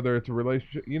it's a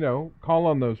relationship, call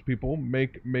on those people,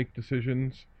 make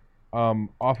decisions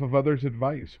off of others'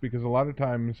 advice, because a lot of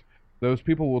times those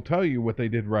people will tell you what they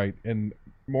did right and,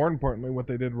 more importantly, what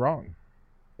they did wrong,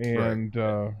 and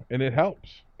it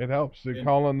helps. It helps to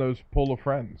call on those pool of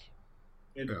friends.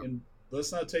 And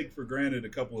let's not take for granted a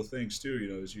couple of things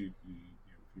too. As you're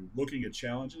looking at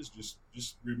challenges,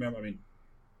 just remember. I mean,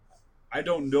 I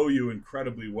don't know you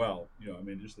incredibly well.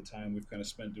 Just the time we've kind of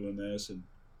spent doing this, and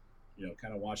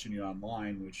kind of watching you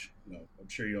online, which I'm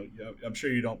sure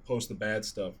you don't post the bad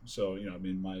stuff. So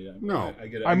no, I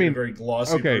get a very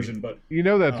glossy version, but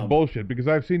that's bullshit because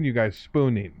I've seen you guys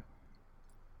spooning.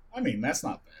 I mean, that's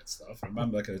not bad stuff. I'm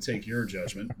not going to take your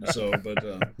judgment. So, but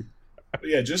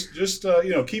yeah, just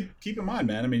keep in mind,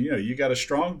 man. I mean, you got a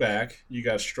strong back, you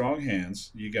got strong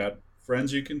hands, you got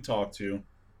friends you can talk to,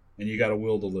 and you got a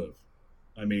will to live.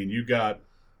 I mean,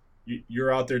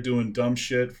 you're out there doing dumb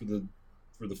shit for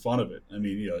the fun of it. I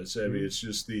mean, it's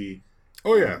just the.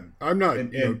 Oh yeah, I'm not.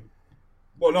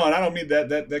 Well, no, and I don't mean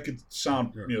that could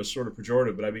sound sort of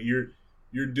pejorative, but I mean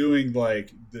you're doing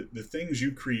like the things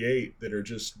you create that are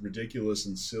just ridiculous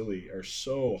and silly are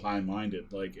so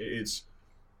high-minded. Like it's.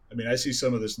 I mean, I see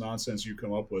some of this nonsense you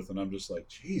come up with, and I'm just like,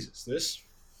 Jesus, this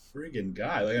friggin'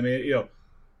 guy. Like, I mean,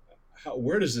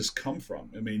 where does this come from?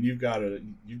 I mean, you've got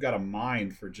a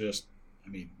mind for just. I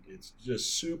mean, it's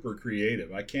just super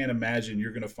creative. I can't imagine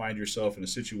you're going to find yourself in a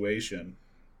situation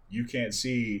you can't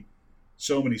see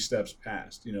so many steps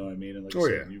past. You know what I mean? And like I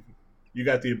said, you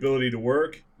got the ability to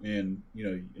work, and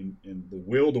and the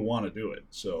will to want to do it.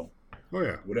 So,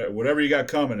 whatever you got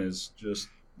coming is just.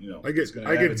 I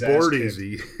get bored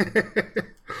easy.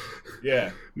 Yeah.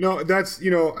 No, that's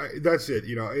that's it.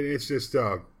 It's just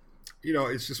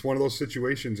it's just one of those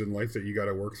situations in life that you got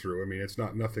to work through. I mean, it's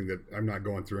nothing that I'm not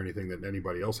going through anything that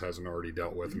anybody else hasn't already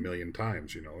dealt with a million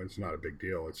times. It's not a big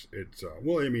deal. It's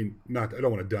well, I mean, I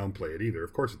don't want to downplay it either.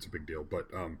 Of course, it's a big deal, but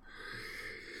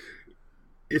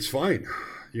it's fine.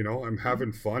 I'm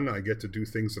having fun. I get to do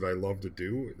things that I love to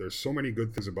do. There's so many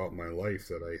good things about my life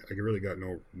that I really got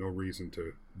no reason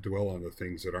to dwell on the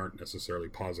things that aren't necessarily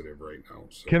positive right now.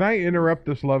 So. Can I interrupt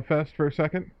this love fest for a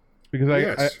second? Because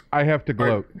I have to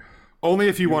gloat. Only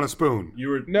if you want a spoon. You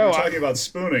were talking about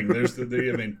spooning. There's the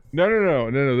I mean. No.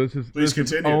 This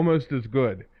is almost as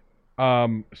good.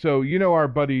 So our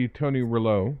buddy Tony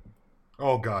Rouleau.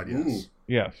 Oh God, yes. Ooh.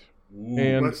 Yes. Ooh,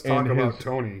 And Let's talk and about his-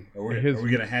 Tony. are we his-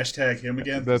 going to hashtag him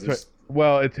again? That's right.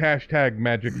 Well, it's hashtag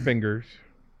magic fingers.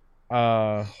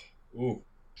 Ooh,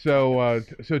 So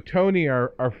Tony,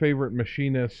 our favorite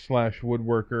machinist /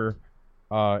 woodworker,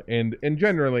 and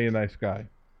generally a nice guy.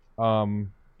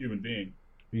 human being.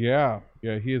 Yeah,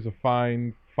 he is a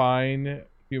fine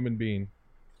human being.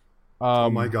 Oh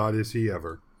my God, is he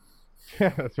ever?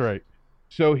 Yeah, that's right.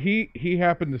 So he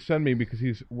happened to send me because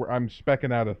I'm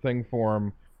specking out a thing for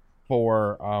him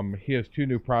for he has 2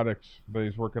 new products that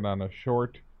he's working on, a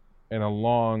short and a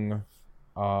long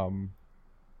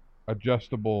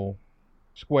adjustable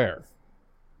square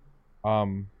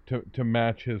to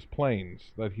match his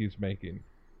planes that he's making.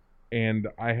 And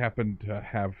I happen to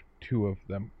have 2 of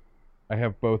them. I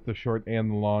have both the short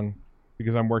and the long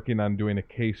because I'm working on doing a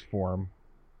case for him.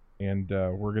 And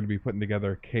we're going to be putting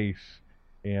together a case.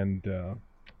 And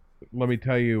let me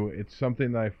tell you, it's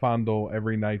something that I fondle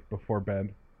every night before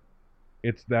bed.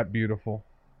 It's that beautiful.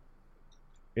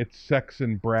 It's sex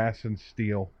and brass and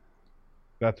steel.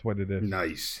 That's what it is.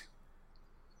 Nice.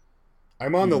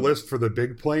 I'm on the list for the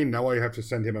big plane. Now I have to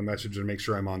send him a message and make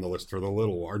sure I'm on the list for the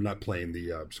little, or not plane,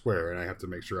 the square, and I have to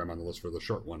make sure I'm on the list for the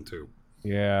short one too.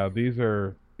 Yeah, these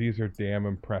are damn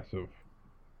impressive.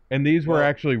 And these were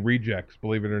actually rejects,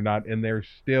 believe it or not, and they're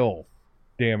still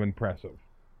damn impressive.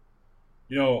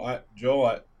 You know,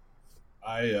 Joe,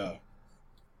 I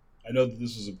know that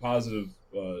this is a positive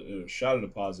shot at a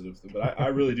positive, but I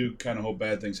really do kind of hope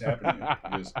bad things happen to you.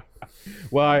 Because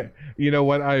Well, you know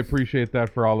what? I appreciate that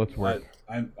for all it's worth.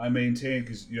 I maintain,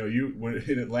 because you when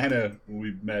in Atlanta when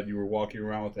we met, you were walking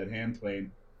around with that hand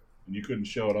plane, and you couldn't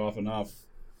show it off enough,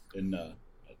 and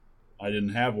I didn't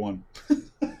have one.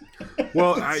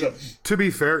 Well, to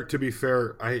be fair,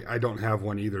 I don't have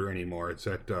one either anymore. It's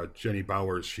at Jenny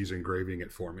Bowers. She's engraving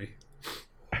it for me.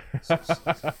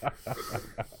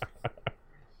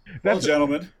 Well,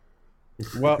 gentlemen.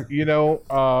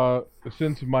 Well,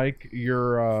 since Mike,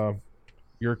 you're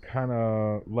kind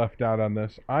of left out on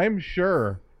this. I'm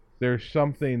sure there's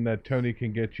something that Tony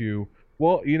can get you.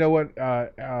 Well, you know what?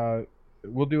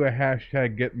 We'll do a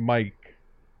hashtag get Mike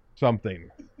something.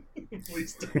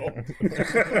 Please don't.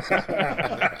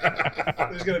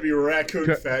 There's gonna be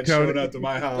raccoon fat showing up to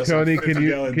my house. Tony, can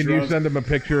you send him a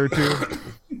picture or two?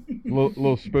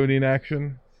 little spooning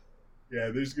action. Yeah,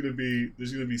 there's gonna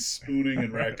be spooning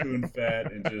and raccoon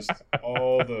fat and just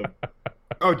all the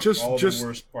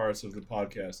worst parts of the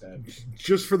podcast happening.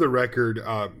 Just for the record,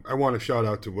 I want to shout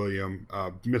out to William,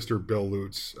 Mr. Bill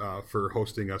Lutz, for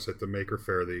hosting us at the Maker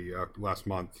Faire the last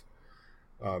month.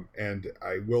 And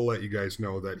I will let you guys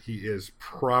know that he is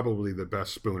probably the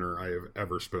best spooner I have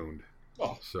ever spooned.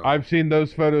 Oh, so I've seen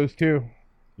those photos too.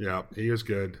 Yeah, he is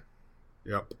good.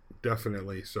 Yep,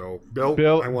 definitely. So Bill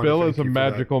is a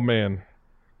magical man.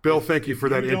 Bill, thank you for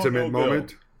that intimate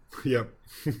moment. Yep.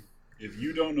 If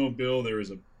you don't know Bill,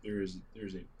 there's a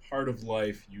part of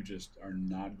life you just are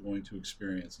not going to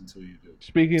experience until you do.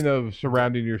 Speaking of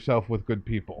surrounding yourself with good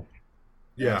people.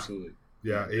 Yeah, absolutely.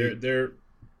 Yeah,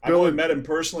 I've only met him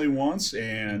personally once,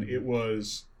 and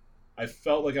I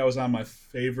felt like I was on my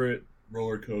favorite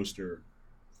roller coaster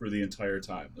for the entire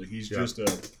time. Like he's just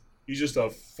a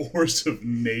force of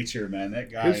nature, man.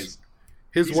 That guy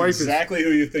his wife is exactly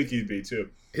who you think he'd be too.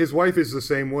 His wife is the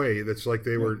same way. That's like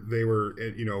they were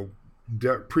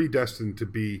predestined to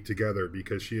be together,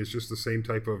 because she is just the same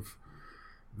type of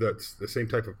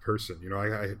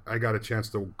person. I got a chance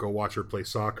to go watch her play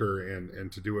soccer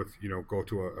and to do go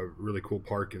to a really cool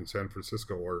park in San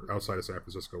Francisco or outside of San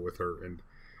Francisco with her, and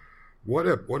what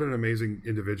an amazing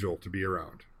individual to be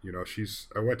around.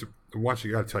 I went to watch. I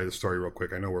got to tell you the story real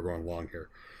quick. I know we're going long here.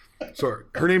 So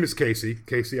her name is Casey.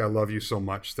 Casey, I love you so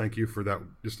much. Thank you for that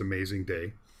just amazing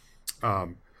day.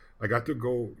 I got to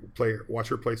go watch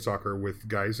her play soccer with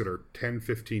guys that are 10,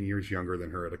 15 years younger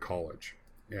than her at a college,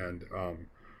 and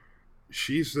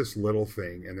she's this little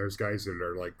thing, and there's guys that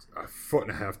are like a foot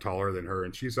and a half taller than her,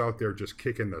 and she's out there just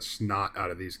kicking the snot out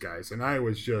of these guys. And I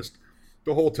was just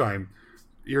the whole time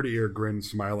ear to ear grin,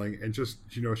 smiling, and just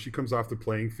she comes off the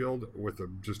playing field with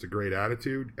just a great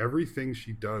attitude. Everything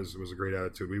she does was a great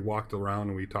attitude. We walked around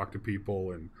and we talked to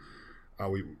people, and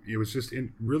it was just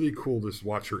really cool to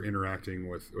watch her interacting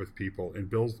with people.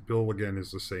 And Bill again is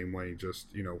the same way, just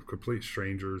complete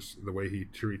strangers. The way he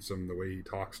treats them, the way he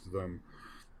talks to them,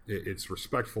 it's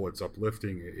respectful, it's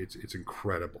uplifting, it's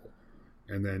incredible.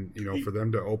 And then for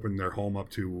them to open their home up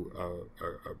to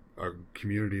a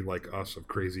community like us of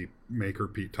crazy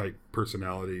maker type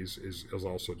personalities is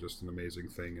also just an amazing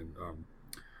thing. And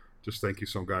just thank you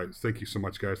so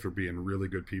much, guys, for being really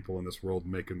good people in this world,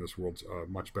 making this world a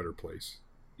much better place.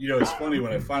 it's funny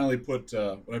when I finally put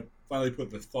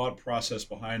the thought process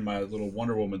behind my little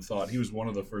Wonder Woman thought. He was one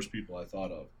of the first people I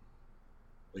thought of.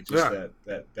 Like just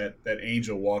that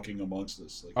angel walking amongst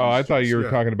us. Like, I thought you were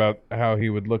talking about how he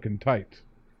would look in tights.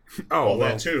 Well,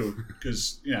 that too,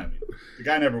 because the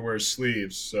guy never wears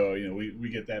sleeves, so we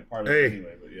get that part of it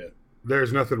anyway. But yeah,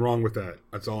 there's nothing wrong with that.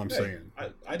 That's all I'm saying.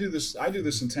 I do this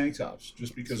in tank tops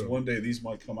just because one day these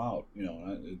might come out.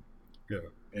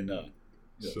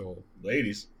 So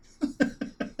ladies.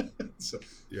 So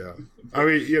yeah, I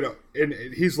mean, and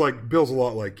he's like Bill's a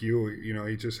lot like you.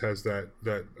 He just has that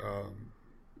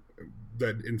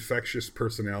infectious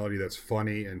personality that's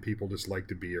funny and people just like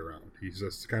to be around. He's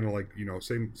just kind of like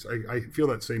same. I feel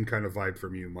that same kind of vibe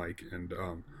from you, Mike. And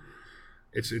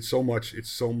it's so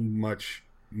much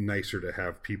nicer to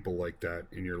have people like that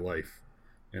in your life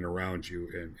and around you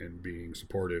and being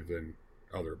supportive than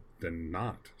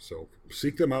not. So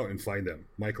seek them out and find them.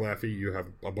 Mike Laffey, you have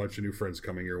a bunch of new friends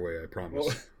coming your way, I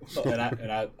promise.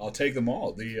 Well, I'll take them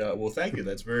all. Thank you.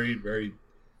 That's very, very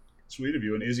sweet of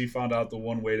you. And Izzy found out the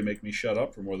one way to make me shut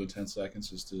up for more than 10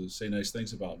 seconds is to say nice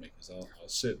things about me, because I'll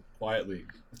sit quietly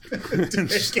and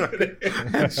suck it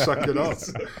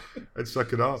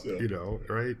up. So,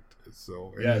 right?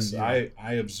 So yes, I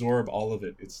absorb all of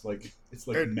it. It's like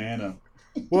manna.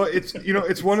 Well,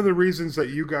 it's one of the reasons that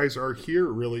you guys are here,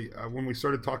 really. When we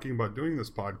started talking about doing this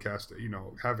podcast,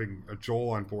 having a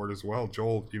Joel on board as well.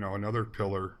 Joel, another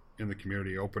pillar in the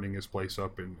community, opening his place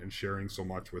up and sharing so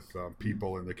much with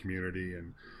people in the community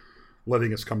and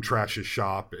letting us come trash his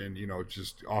shop and,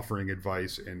 just offering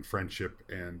advice and friendship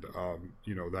and,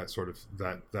 that sort of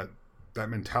that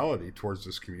mentality towards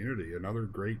this community. Another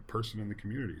great person in the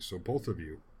community. So both of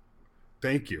you,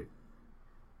 thank you.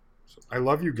 So I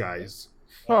love you guys.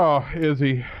 Oh,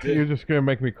 Izzy, you're just gonna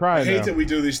make me cry. I hate that we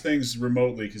do these things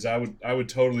remotely, because I would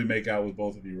totally make out with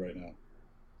both of you right now.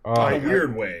 In a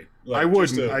weird way. Like, I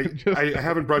wouldn't. I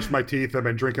haven't brushed my teeth. I've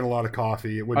been drinking a lot of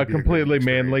coffee. It wouldn't be a completely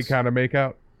manly kind of make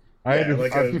out.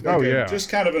 Just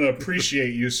kind of an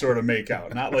appreciate you sort of make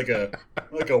out, not like a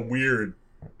weird.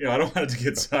 I don't want it to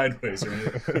get sideways or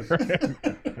anything.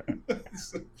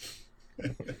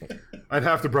 I'd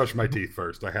have to brush my teeth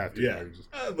first. I have to. Yeah.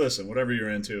 Listen, whatever you're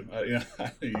into.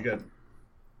 You got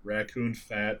raccoon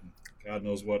fat, and God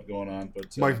knows what going on.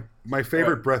 But my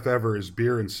favorite breath ever is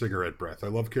beer and cigarette breath. I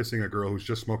love kissing a girl who's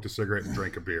just smoked a cigarette and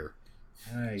drank a beer.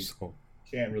 I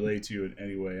can't relate to you in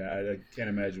any way. I can't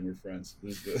imagine we're friends.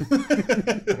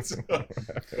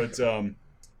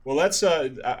 Well, let's.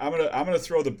 I'm gonna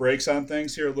throw the brakes on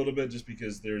things here a little bit, just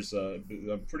because there's.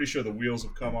 I'm pretty sure the wheels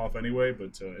have come off anyway,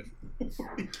 but.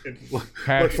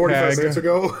 Like 45 minutes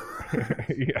ago.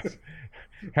 Yes.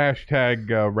 Hashtag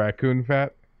raccoon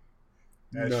fat.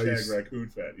 Hashtag nice. Raccoon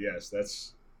fat. Yes,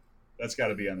 that's got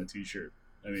to be on the T-shirt.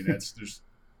 I mean, I just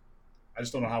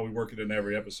don't know how we work it in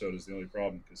every episode is the only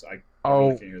problem, because I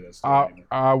really can't hear that stuff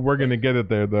anymore. We're gonna get it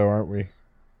there though, aren't we?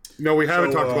 No, we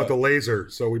haven't talked about the laser,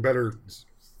 so we better.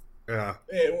 Yeah.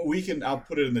 We can. I'll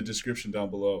put it in the description down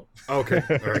below. Okay.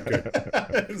 All right. Good.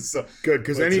 Good,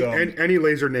 because any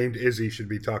laser named Izzy should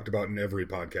be talked about in every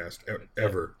podcast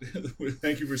ever.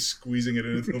 Thank you for squeezing it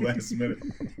in at the last minute.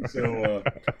 So,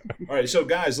 all right. So,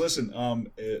 guys, listen.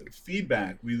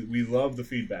 Feedback. We love the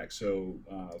feedback. So,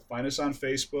 find us on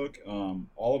Facebook.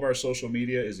 All of our social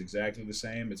media is exactly the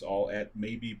same. It's all at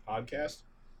Maybe Podcast.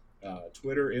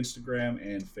 Twitter, Instagram,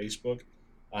 and Facebook.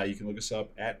 You can look us up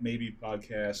at Maybe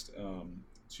Podcast.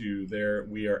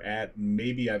 We are at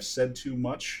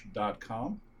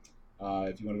maybeI'vesaidtoomuch.com.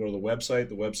 If you want to go to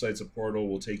the website's a portal,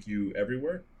 will take you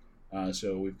everywhere.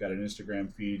 So we've got an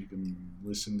Instagram feed. You can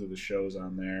listen to the shows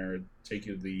on there, take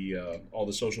you to all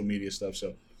the social media stuff.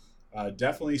 So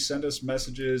definitely send us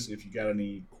messages if you got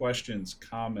any questions,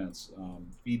 comments,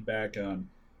 feedback on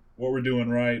what we're doing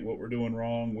right, what we're doing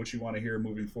wrong, what you want to hear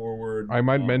moving forward. I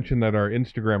might mention that our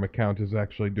Instagram account is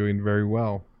actually doing very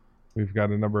well. We've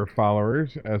got a number of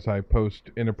followers as I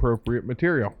post inappropriate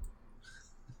material.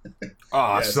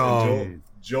 Awesome. Yes,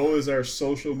 Joel is our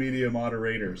social media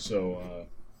moderator, so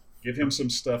give him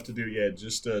some stuff to do. Yeah,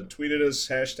 just tweet at us,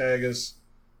 hashtag us,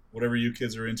 whatever you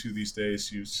kids are into these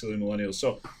days, you silly millennials.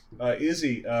 So,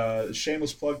 Izzy,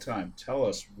 shameless plug time. Tell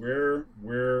us, where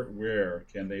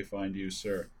can they find you,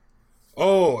 sir?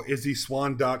 Oh,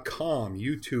 IzzySwan.com,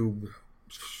 YouTube,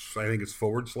 I think it's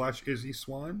 /Izzy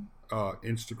Swan,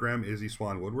 Instagram, Izzy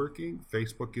Swan Woodworking,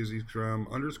 Facebook, Izzy Swan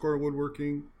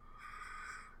 _woodworking.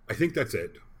 I think that's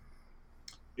it.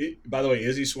 By the way,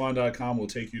 IzzySwan.com will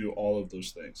take you to all of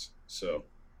those things. So,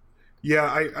 Yeah,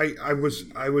 I was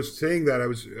saying that I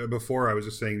was before I was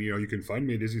just saying, you can find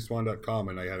me at DisneySwan.com,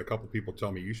 and I had a couple people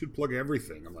tell me you should plug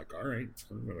everything. I'm like, all right,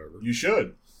 whatever. You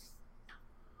should,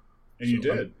 and so you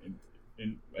did,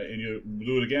 and you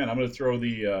do it again. I'm going to throw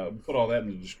put all that in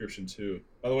the description too.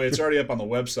 By the way, it's already up on the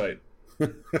website.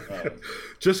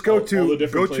 Just go to all the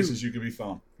different places you can be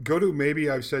found. Go to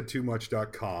maybeI've said too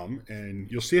much.com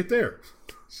and you'll see it there.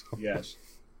 So. Yes.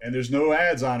 And there's no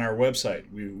ads on our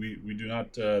website. We do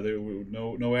not.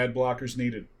 No ad blockers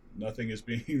needed. Nothing is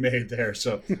being made there.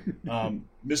 So,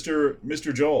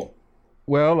 Mr. Joel.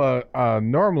 Well,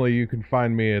 normally you can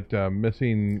find me at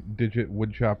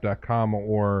missingdigitwoodshop.com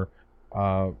or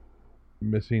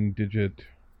missingdigit.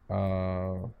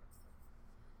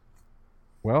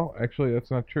 Well, actually, that's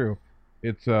not true.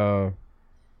 It's you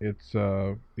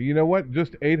know what?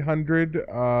 Just 800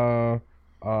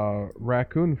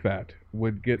 raccoon fat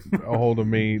would get a hold of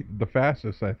me the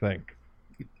fastest, I think.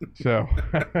 So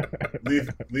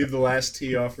leave the last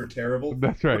T off for terrible.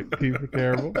 That's right, T for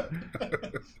terrible.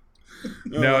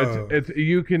 No, it's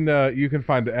you can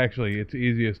find it. Actually, it's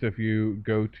easiest if you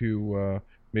go to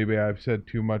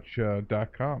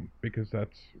maybeI'vesaidtoomuch.com because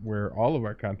that's where all of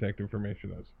our contact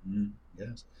information is.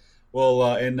 Yes.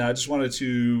 Well, and I just wanted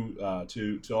to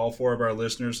all four of our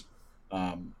listeners.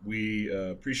 We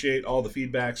appreciate all the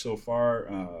feedback so far.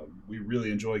 We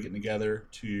really enjoy getting together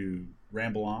to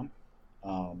ramble on.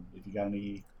 If you got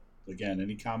any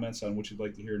comments on what you'd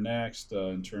like to hear next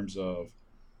in terms of,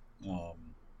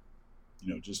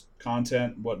 just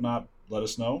content, whatnot, let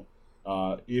us know.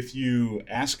 If you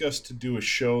ask us to do a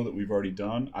show that we've already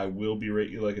done, I will berate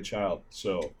you like a child.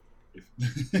 So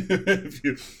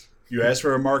if you ask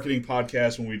for a marketing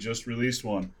podcast when we just released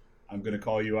one, I'm going to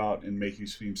call you out and make you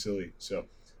seem silly. So,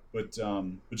 but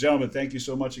gentlemen, thank you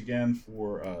so much again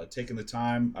for taking the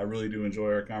time. I really do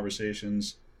enjoy our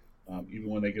conversations, even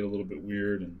when they get a little bit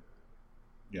weird. And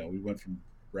we went from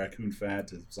raccoon fat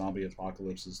to zombie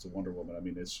apocalypses to Wonder Woman. I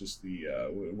mean, it's just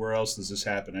where else does this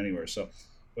happen anywhere? So,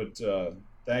 but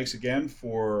thanks again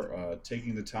for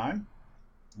taking the time.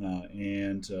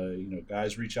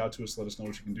 Guys, reach out to us. Let us know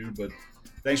what you can do. But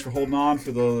thanks for holding on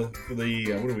for the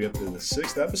what are we up to, the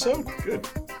 6th episode? Good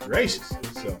gracious.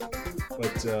 So,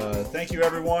 but thank you,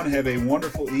 everyone. Have a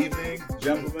wonderful evening,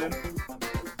 gentlemen.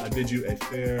 I bid you a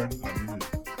fair adieu.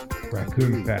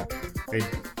 Raccoon fat.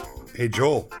 Hey,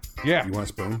 Joel. Yeah. You want a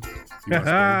spoon? You want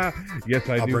a spoon? Yes,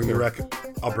 I do. I'll bring the raccoon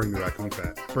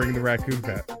fat. Bring the raccoon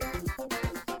fat.